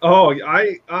 Oh,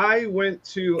 I went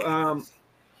to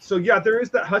so yeah, there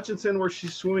is that Hutchinson where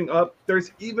she's swimming up.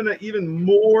 There's even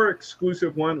more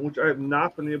exclusive one which I have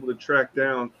not been able to track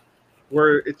down,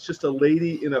 where it's just a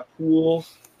lady in a pool,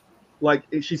 like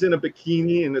she's in a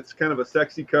bikini and it's kind of a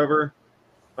sexy cover.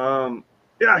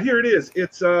 Yeah, here it is.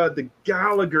 It's the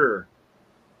Gallagher.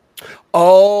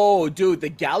 Oh, dude, the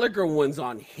Gallagher one's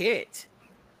on hit.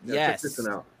 Yeah, check Yes. this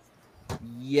one out.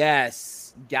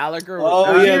 Yes. Gallagher.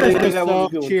 Oh, yeah, Cheers, they got one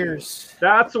Gustav. good one. Cheers.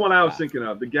 That's the one I was thinking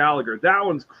of. The Gallagher. That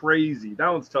one's crazy. That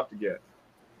one's tough to get.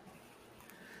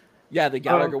 Yeah, the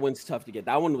Gallagher one's tough to get.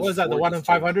 That one was. What was that? The one in gorgeous,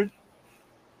 too. 500?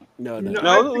 No. No. I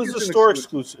No, think it was it's a an store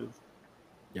exclusive. exclusive.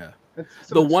 Yeah. It's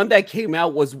The one that came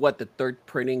out was what, the third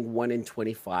printing 1 in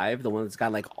 25. The one that's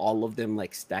got like all of them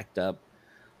like stacked up,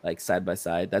 like side by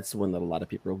side. That's the one that a lot of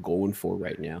people are going for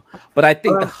right now. But I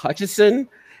think the Hutchison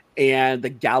and the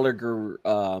Gallagher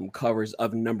covers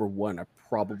of #1 are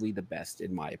probably the best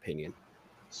in my opinion.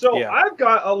 So Yeah. I've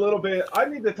got a little bit. I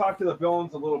need to talk to the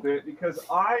villains a little bit because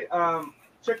I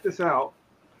check this out.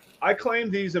 I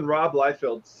claimed these in Rob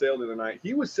Liefeld's sale the other night.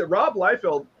 Rob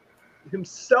Liefeld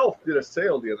himself did a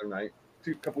sale the other night,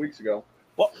 a couple weeks ago.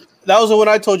 That was the one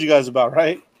I told you guys about,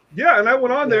 right? Yeah, and I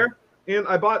went on there and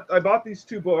I bought these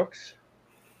 2 books.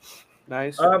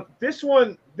 Nice. This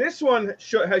one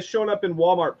has shown up in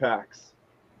Walmart packs.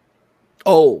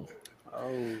 Oh,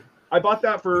 oh. I bought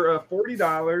that for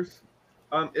 $40.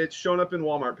 It's shown up in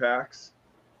Walmart packs.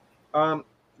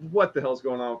 What the hell's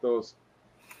going on with those?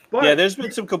 But Yeah, there's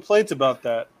been some complaints about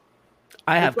that.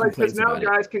 I have it's like, 'cause complaints now about it.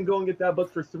 guys can go and get that book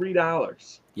for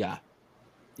 $3. Yeah.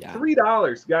 Yeah.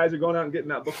 $3 guys are going out and getting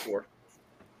that book for.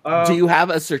 Do you have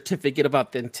a certificate of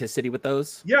authenticity with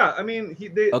those? Yeah, I mean,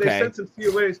 they Okay. sent some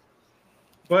COAs.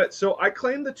 But so I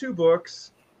claimed the 2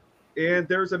 books, and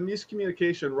there was a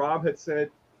miscommunication. Rob had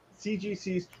said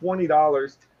CGC's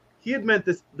 $20. He had meant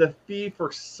the fee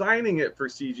for signing it for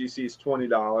CGC's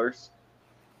 $20.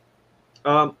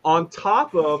 On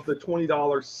top of the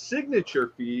 $20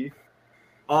 signature fee,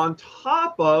 on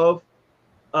top of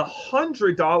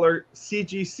 $100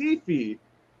 CGC fee.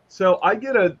 So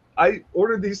I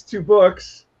ordered these 2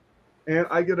 books, and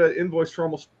I get an invoice for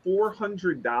almost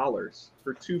 $400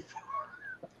 for 2.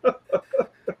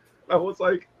 I was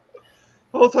like,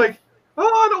 Oh,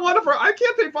 I don't want to. I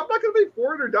can't pay. I'm not going to pay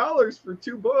 $400 for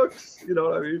 2 books. You know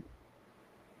what I mean?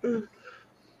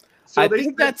 So I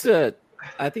think that's a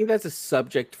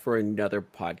subject for another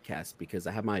podcast because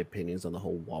I have my opinions on the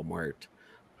whole Walmart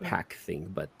pack thing.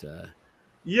 But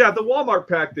yeah, the Walmart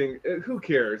pack thing. Who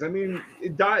cares? I mean,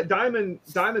 Diamond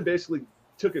basically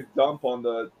took a dump on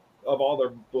of all their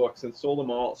books and sold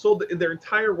them all. Sold their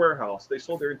entire warehouse. They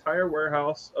sold their entire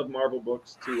warehouse of Marvel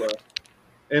books to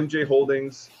MJ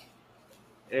Holdings,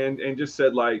 and just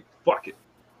said like, "Fuck it,"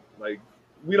 like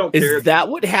we don't care. Is that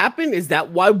what happened? Is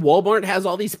that why Walmart has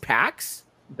all these packs?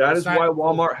 That is why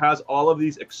Walmart has all of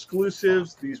these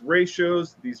exclusives, these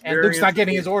ratios, these And Luke's not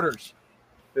getting his orders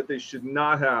that they should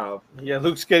not have. Yeah,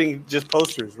 Luke's getting just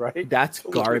posters, right? That's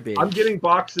garbage. I'm getting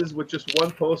boxes with just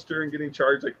one poster and getting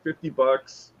charged like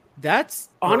 $50. That's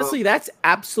honestly, that's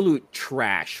absolute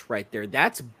trash right there.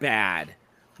 That's bad.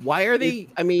 Why are they?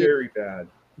 I mean, very bad.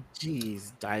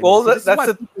 Jeez, Diamond. Well, This is that's why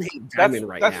the- people hate Diamond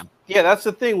right now. Yeah, that's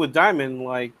the thing with Diamond.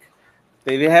 Like,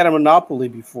 they had a monopoly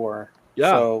before.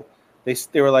 Yeah. So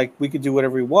they were like, we could do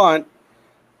whatever we want.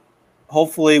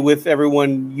 Hopefully, with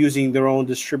everyone using their own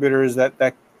distributors,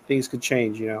 that things could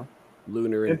change. You know.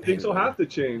 Lunar And things will have to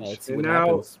change. Let's see And what now,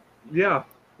 happens. yeah.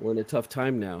 We're in a tough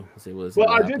time now. It was. Well,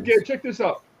 I did check this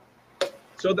out.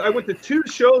 So I went to 2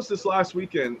 shows this last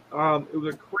weekend. It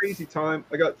was a crazy time.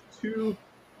 I got 2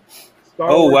 Star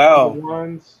Wars wow.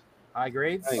 ones. high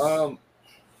grades.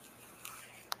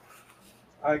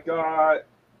 I got,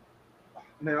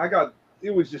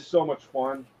 it was just so much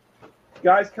fun.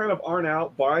 Guys kind of aren't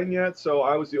out buying yet, so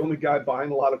I was the only guy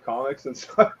buying a lot of comics, and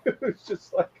so it was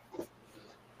just like,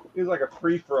 it was like a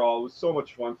free-for-all. It was so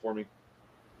much fun for me.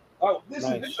 Oh, this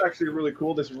is actually really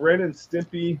cool. This Ren and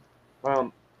Stimpy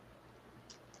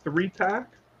 3-pack.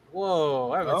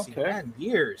 Whoa, I haven't seen that in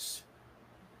years.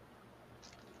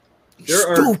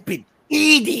 Stupid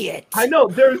idiot. I know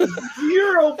there's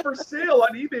 0 for sale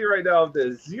on eBay right now.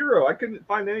 There's 0. I couldn't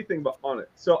find anything but on it.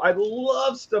 So I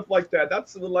love stuff like that.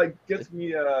 That's what like gets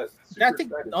me super I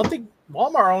excited. don't think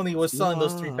Walmart only was selling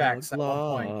those 3 packs at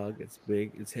one point. Log. It's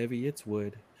big. It's heavy. It's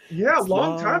wood. Yeah, a It's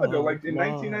long time ago, like in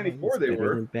log. 1994, It's they better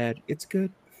were. than bad. It's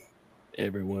good.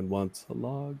 Everyone wants a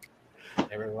log.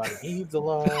 Everybody needs a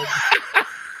log.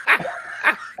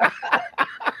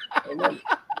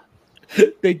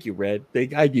 Thank you, Red.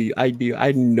 I do.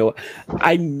 I know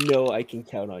I can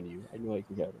count on you. I know I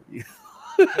can count on you.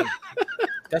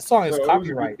 That song is So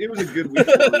copyright. It was a good week.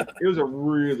 For me. It was a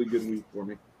really good week for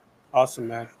me. Awesome,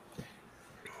 man.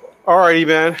 All righty,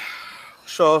 man.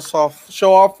 Show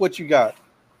off what you got.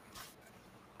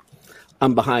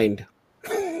 I'm behind.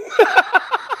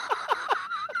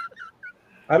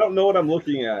 I don't know what I'm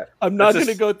looking at. I'm not It's a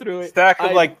going to go through it. Stack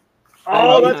of like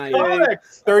Oh, I'm that's behind.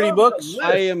 comics. 30 I love books? that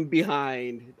I list. am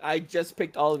behind. I just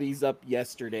picked all of these up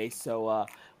yesterday, so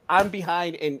I'm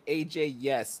behind. And AJ,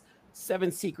 yes,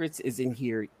 7 Secrets is in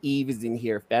here. Eve is in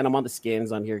here. Phantom on the Skin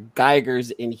is on here. Geiger's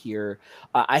in here.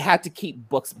 I had to keep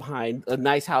books behind. A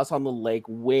Nice House on the Lake,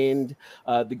 Wind,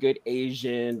 The Good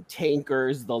Asian,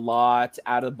 Tankers, The Lot,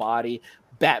 Out of Body,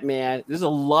 Batman. There's a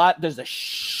lot. There's a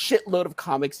shitload of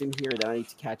comics in here that I need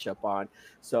to catch up on.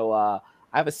 So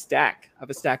I have a stack. I have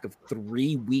a stack of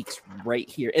 3 weeks right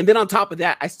here. And then on top of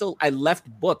that, I left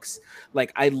books.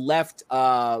 Like I left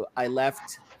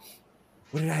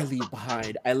what did I leave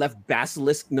behind? I left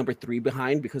Basilisk #3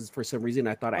 behind because for some reason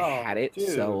I thought I had it. Dude.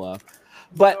 So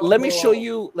but let me show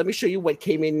you what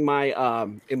came in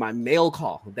my mail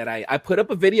call that I put up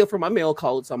a video for my mail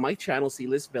call. It's on my channel,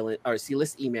 C-List Villain or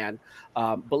C-List E-Man.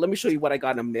 But let me show you what I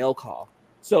got in a mail call.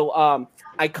 So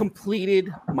I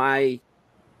completed my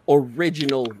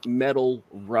original metal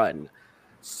run.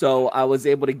 So I was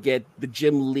able to get the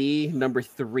Jim Lee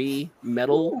 #3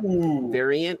 metal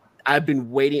variant. I've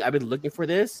been looking for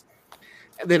this.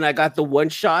 And then I got the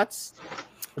one-shots,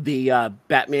 the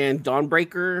Batman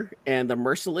Dawnbreaker and the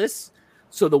Merciless.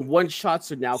 So the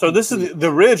one-shots are now So this is the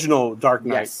original Dark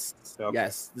Knight. Yes. Okay.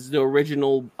 Yes. This is the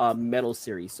original metal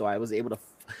series. So I was able to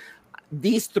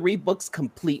these 3 books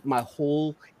complete my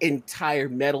whole entire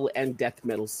metal and death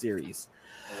metal series.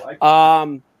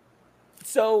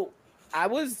 So I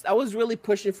was really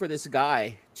pushing for this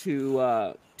guy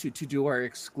to do our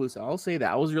exclusive. I'll say that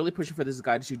I was really pushing for this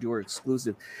guy to do our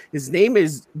exclusive. His name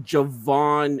is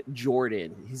Javon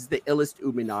Jordan. He's the illest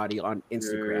Illuminati on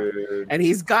Instagram, and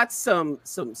he's got some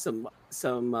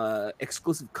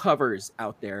exclusive covers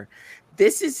out there.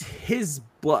 This is his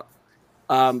book.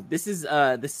 This is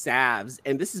the Savs,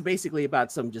 and this is basically about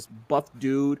some just buff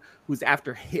dude who's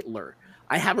after Hitler.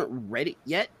 I haven't read it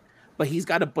yet, but he's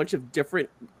got a bunch of different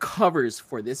covers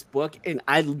for this book, and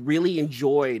I really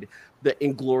enjoyed the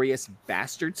Inglorious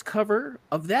Bastards cover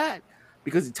of that.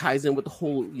 because it ties in with the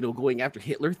whole, going after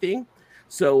Hitler thing.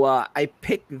 So I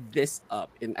picked this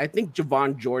up, and I think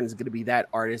Javon Jordan is going to be that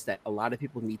artist that a lot of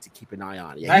people need to keep an eye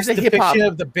on. Yeah, nice he's a hip-hop. depiction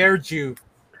of the bear Jew.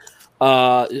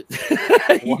 You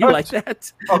like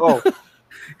that? Oh,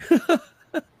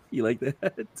 you like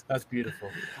that? That's beautiful.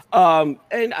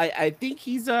 And I think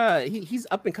he's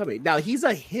up and coming. Now he's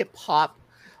a hip hop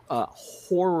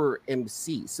horror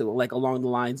MC, so like along the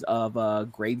lines of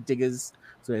Gravediggaz.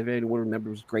 So if anyone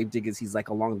remembers Gravediggaz, he's like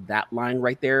along that line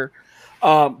right there.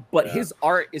 But his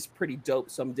art is pretty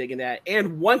dope, so I'm digging that.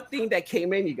 And one thing that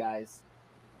came in, you guys,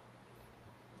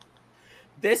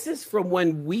 this is from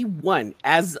when we won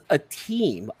as a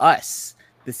team, us,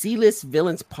 the C-List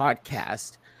Villains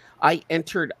podcast. I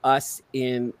entered us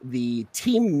in the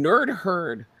Team Nerd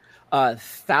Herd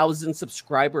 1,000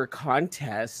 subscriber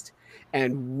contest,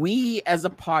 and we as a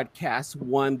podcast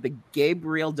won the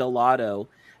Gabriel Dell'Otto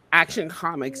Action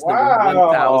Comics number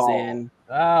 1000.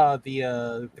 Ah,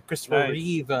 the Christopher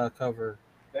Reeve cover.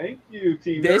 Thank you,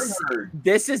 Team Nerd Herd.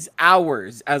 This is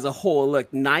ours as a whole.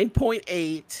 Look,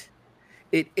 9.8.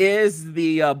 It is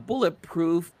the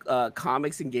Bulletproof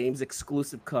Comics and Games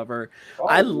exclusive cover. Oh,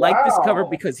 I like this cover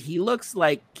because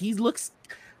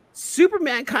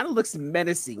Superman kind of looks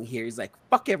menacing here. He's like,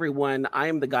 fuck everyone. I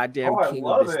am the goddamn king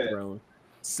of this throne.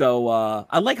 So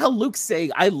I like how Luke's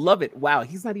saying, I love it. Wow,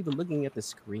 he's not even looking at the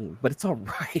screen, but it's all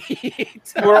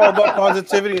right. we're all about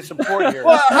positivity and support here.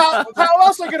 Well, how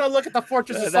else are we going to look at the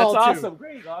Fortress of That's Solitude? awesome.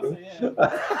 Great. Awesome.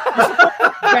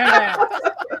 Yeah.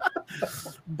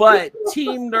 But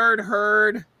Team Nerd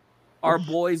Herd, our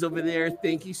boys over there,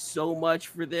 thank you so much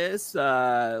for this.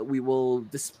 We will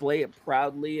display it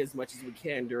proudly as much as we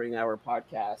can during our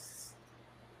podcasts.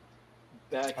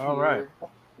 All right.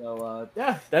 So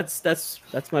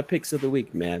that's my picks of the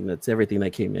week, man. That's everything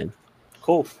that came in.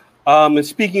 Cool. And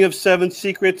speaking of Seven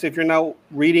Secrets, if you're not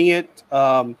reading it,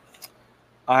 I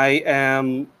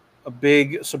am a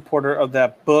big supporter of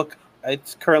that book.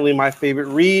 It's currently my favorite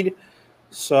read.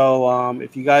 So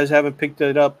if you guys haven't picked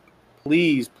it up,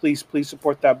 please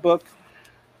support that book.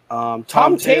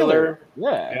 Tom Taylor.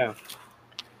 Yeah.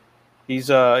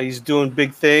 He's doing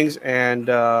big things, and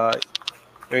there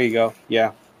you go.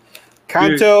 Yeah.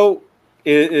 Kanto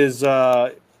is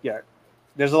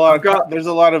There's a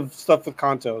lot of stuff with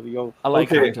Kanto. I like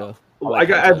Kanto. I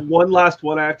have one last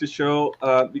one I have to show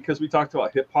because we talked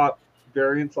about hip hop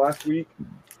variants last week.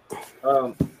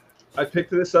 I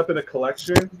picked this up in a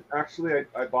collection. Actually,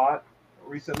 I bought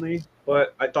recently,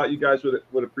 but I thought you guys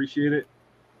would appreciate it.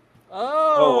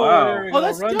 Oh wow!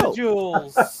 That's Run dope. the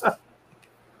Jewels.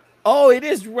 Oh, it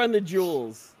is Run the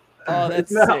Jewels. Oh,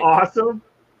 that's Isn't that sick. awesome?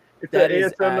 It's That an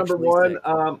is ASM number actually one.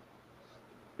 sick.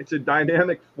 It's a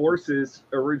Dynamic Forces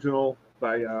original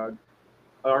by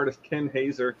artist Ken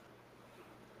Hazer,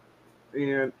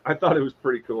 and I thought it was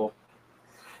pretty cool.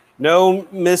 No,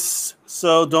 miss.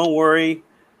 So don't worry.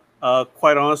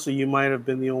 Quite honestly, you might have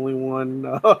been the only one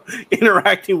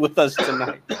interacting with us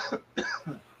tonight.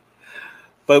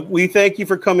 But we thank you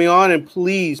for coming on, and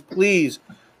please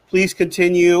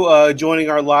continue joining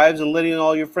our lives and letting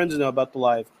all your friends know about the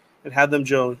live, and have them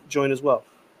join as well.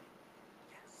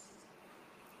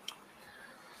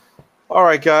 All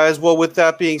right, guys. Well, with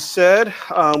that being said,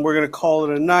 we're going to call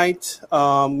it a night.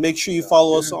 Make sure you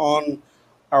follow us on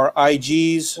our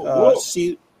IGs,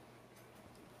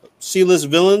 C-List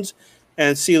Villains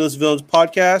and C-List Villains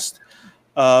Podcast.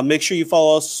 Make sure you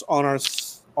follow us on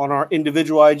our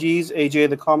individual IGs, AJ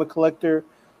the Comic Collector,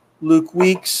 Luke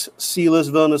Weeks,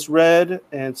 C-List Villainous Red,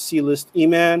 and C-List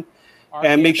E-Man.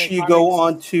 And make sure you go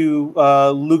on to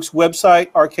Luke's website,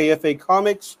 RKFA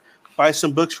Comics, buy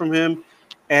some books from him,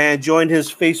 and join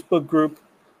his Facebook group,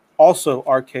 also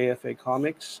RKFA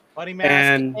Comics. Buddy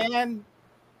Mask and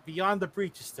Beyond the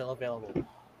Breach is still available.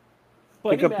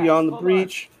 Pick up Beyond the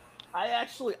Breach. I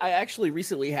actually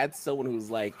recently had someone who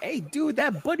was like, "Hey, dude,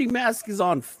 that Buddy Mask is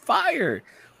on fire."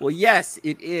 Well, yes,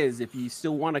 it is. If you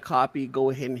still want a copy, go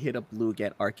ahead and hit up Luke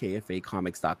at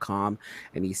rkfacomics.com,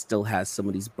 and he still has some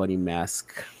of these Buddy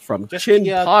Mask from Chin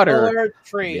Potter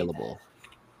available.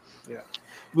 Yeah.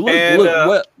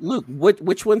 Luke,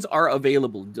 which ones are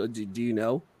available? Do you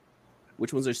know?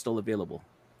 Which ones are still available?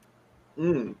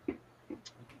 Oh,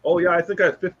 yeah, I think I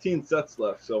have 15 sets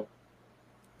left. So,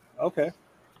 okay.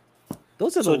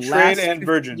 Those are so the trade last and 15.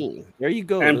 virgin. There you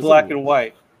go. And Those black are... and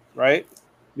white, right?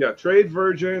 Yeah, trade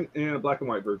virgin and a black and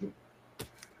white virgin.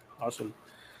 Awesome.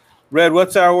 Red,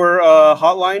 what's our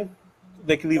hotline?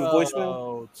 They can leave a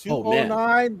voicemail.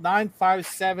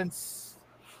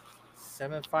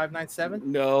 209-957-7597.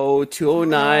 No,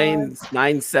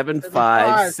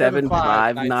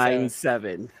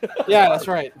 209-975-7597. Yeah, that's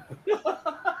right.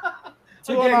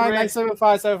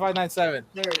 209-975-7597.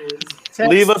 There it is. Text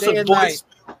Leave us day a and night. voice.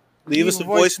 Leave us a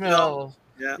voicemail.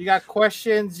 Yeah. You got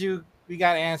questions, we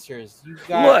got answers. You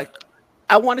got Look,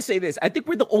 I want to say this. I think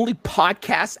we're the only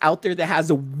podcast out there that has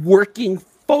a working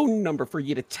phone number for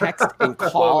you to text and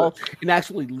call and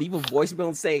actually leave a voicemail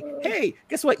and say, hey,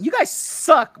 guess what? You guys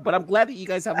suck, but I'm glad that you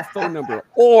guys have a phone number.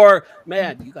 Or,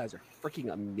 man, you guys are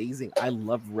freaking amazing. I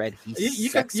love Red.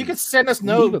 He's sexy. you can send us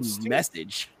Leave notes. a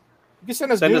message. You can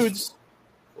send us Send us- nudes.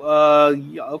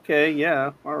 Okay,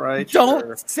 yeah, all right. Don't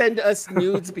sure. send us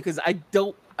nudes because I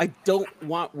don't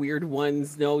want weird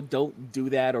ones. No, don't do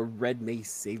that, or Red may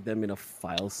save them in a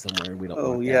file somewhere. We don't.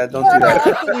 Oh want yeah, that. don't do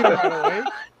that. Delete them right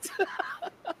away.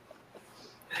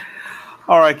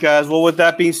 All right, guys. Well, with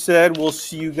that being said, we'll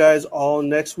see you guys all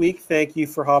next week. Thank you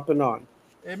for hopping on.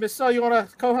 Hey, Miss Saul, you want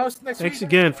to co-host next Thanks week?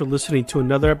 again for listening to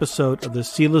another episode of the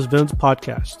Sealess Villains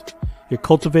podcast, your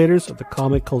cultivators of the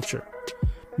comic culture.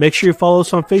 Make sure you follow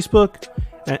us on Facebook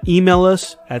and email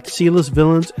us at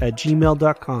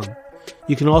sealessvillains@gmail.com.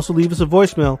 You can also leave us a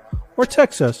voicemail or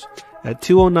text us at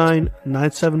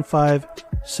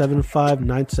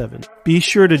 209-975-7597. Be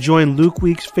sure to join Luke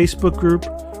Week's Facebook group,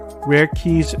 Rare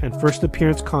Keys and First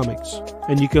Appearance Comics.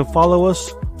 And you can follow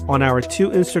us on our 2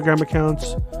 Instagram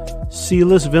accounts,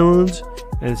 Sealess Villains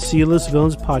and Sealess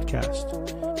Villains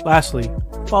Podcast. Lastly,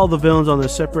 follow the villains on their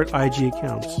separate IG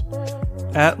accounts,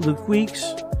 at Luke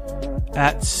Weeks,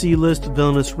 at C-List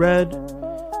Villainous Red,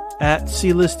 at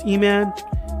C-List E-Man,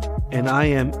 and I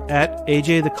am at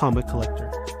AJ the Comic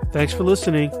Collector. Thanks for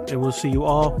listening, and we'll see you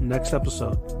all next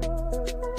episode.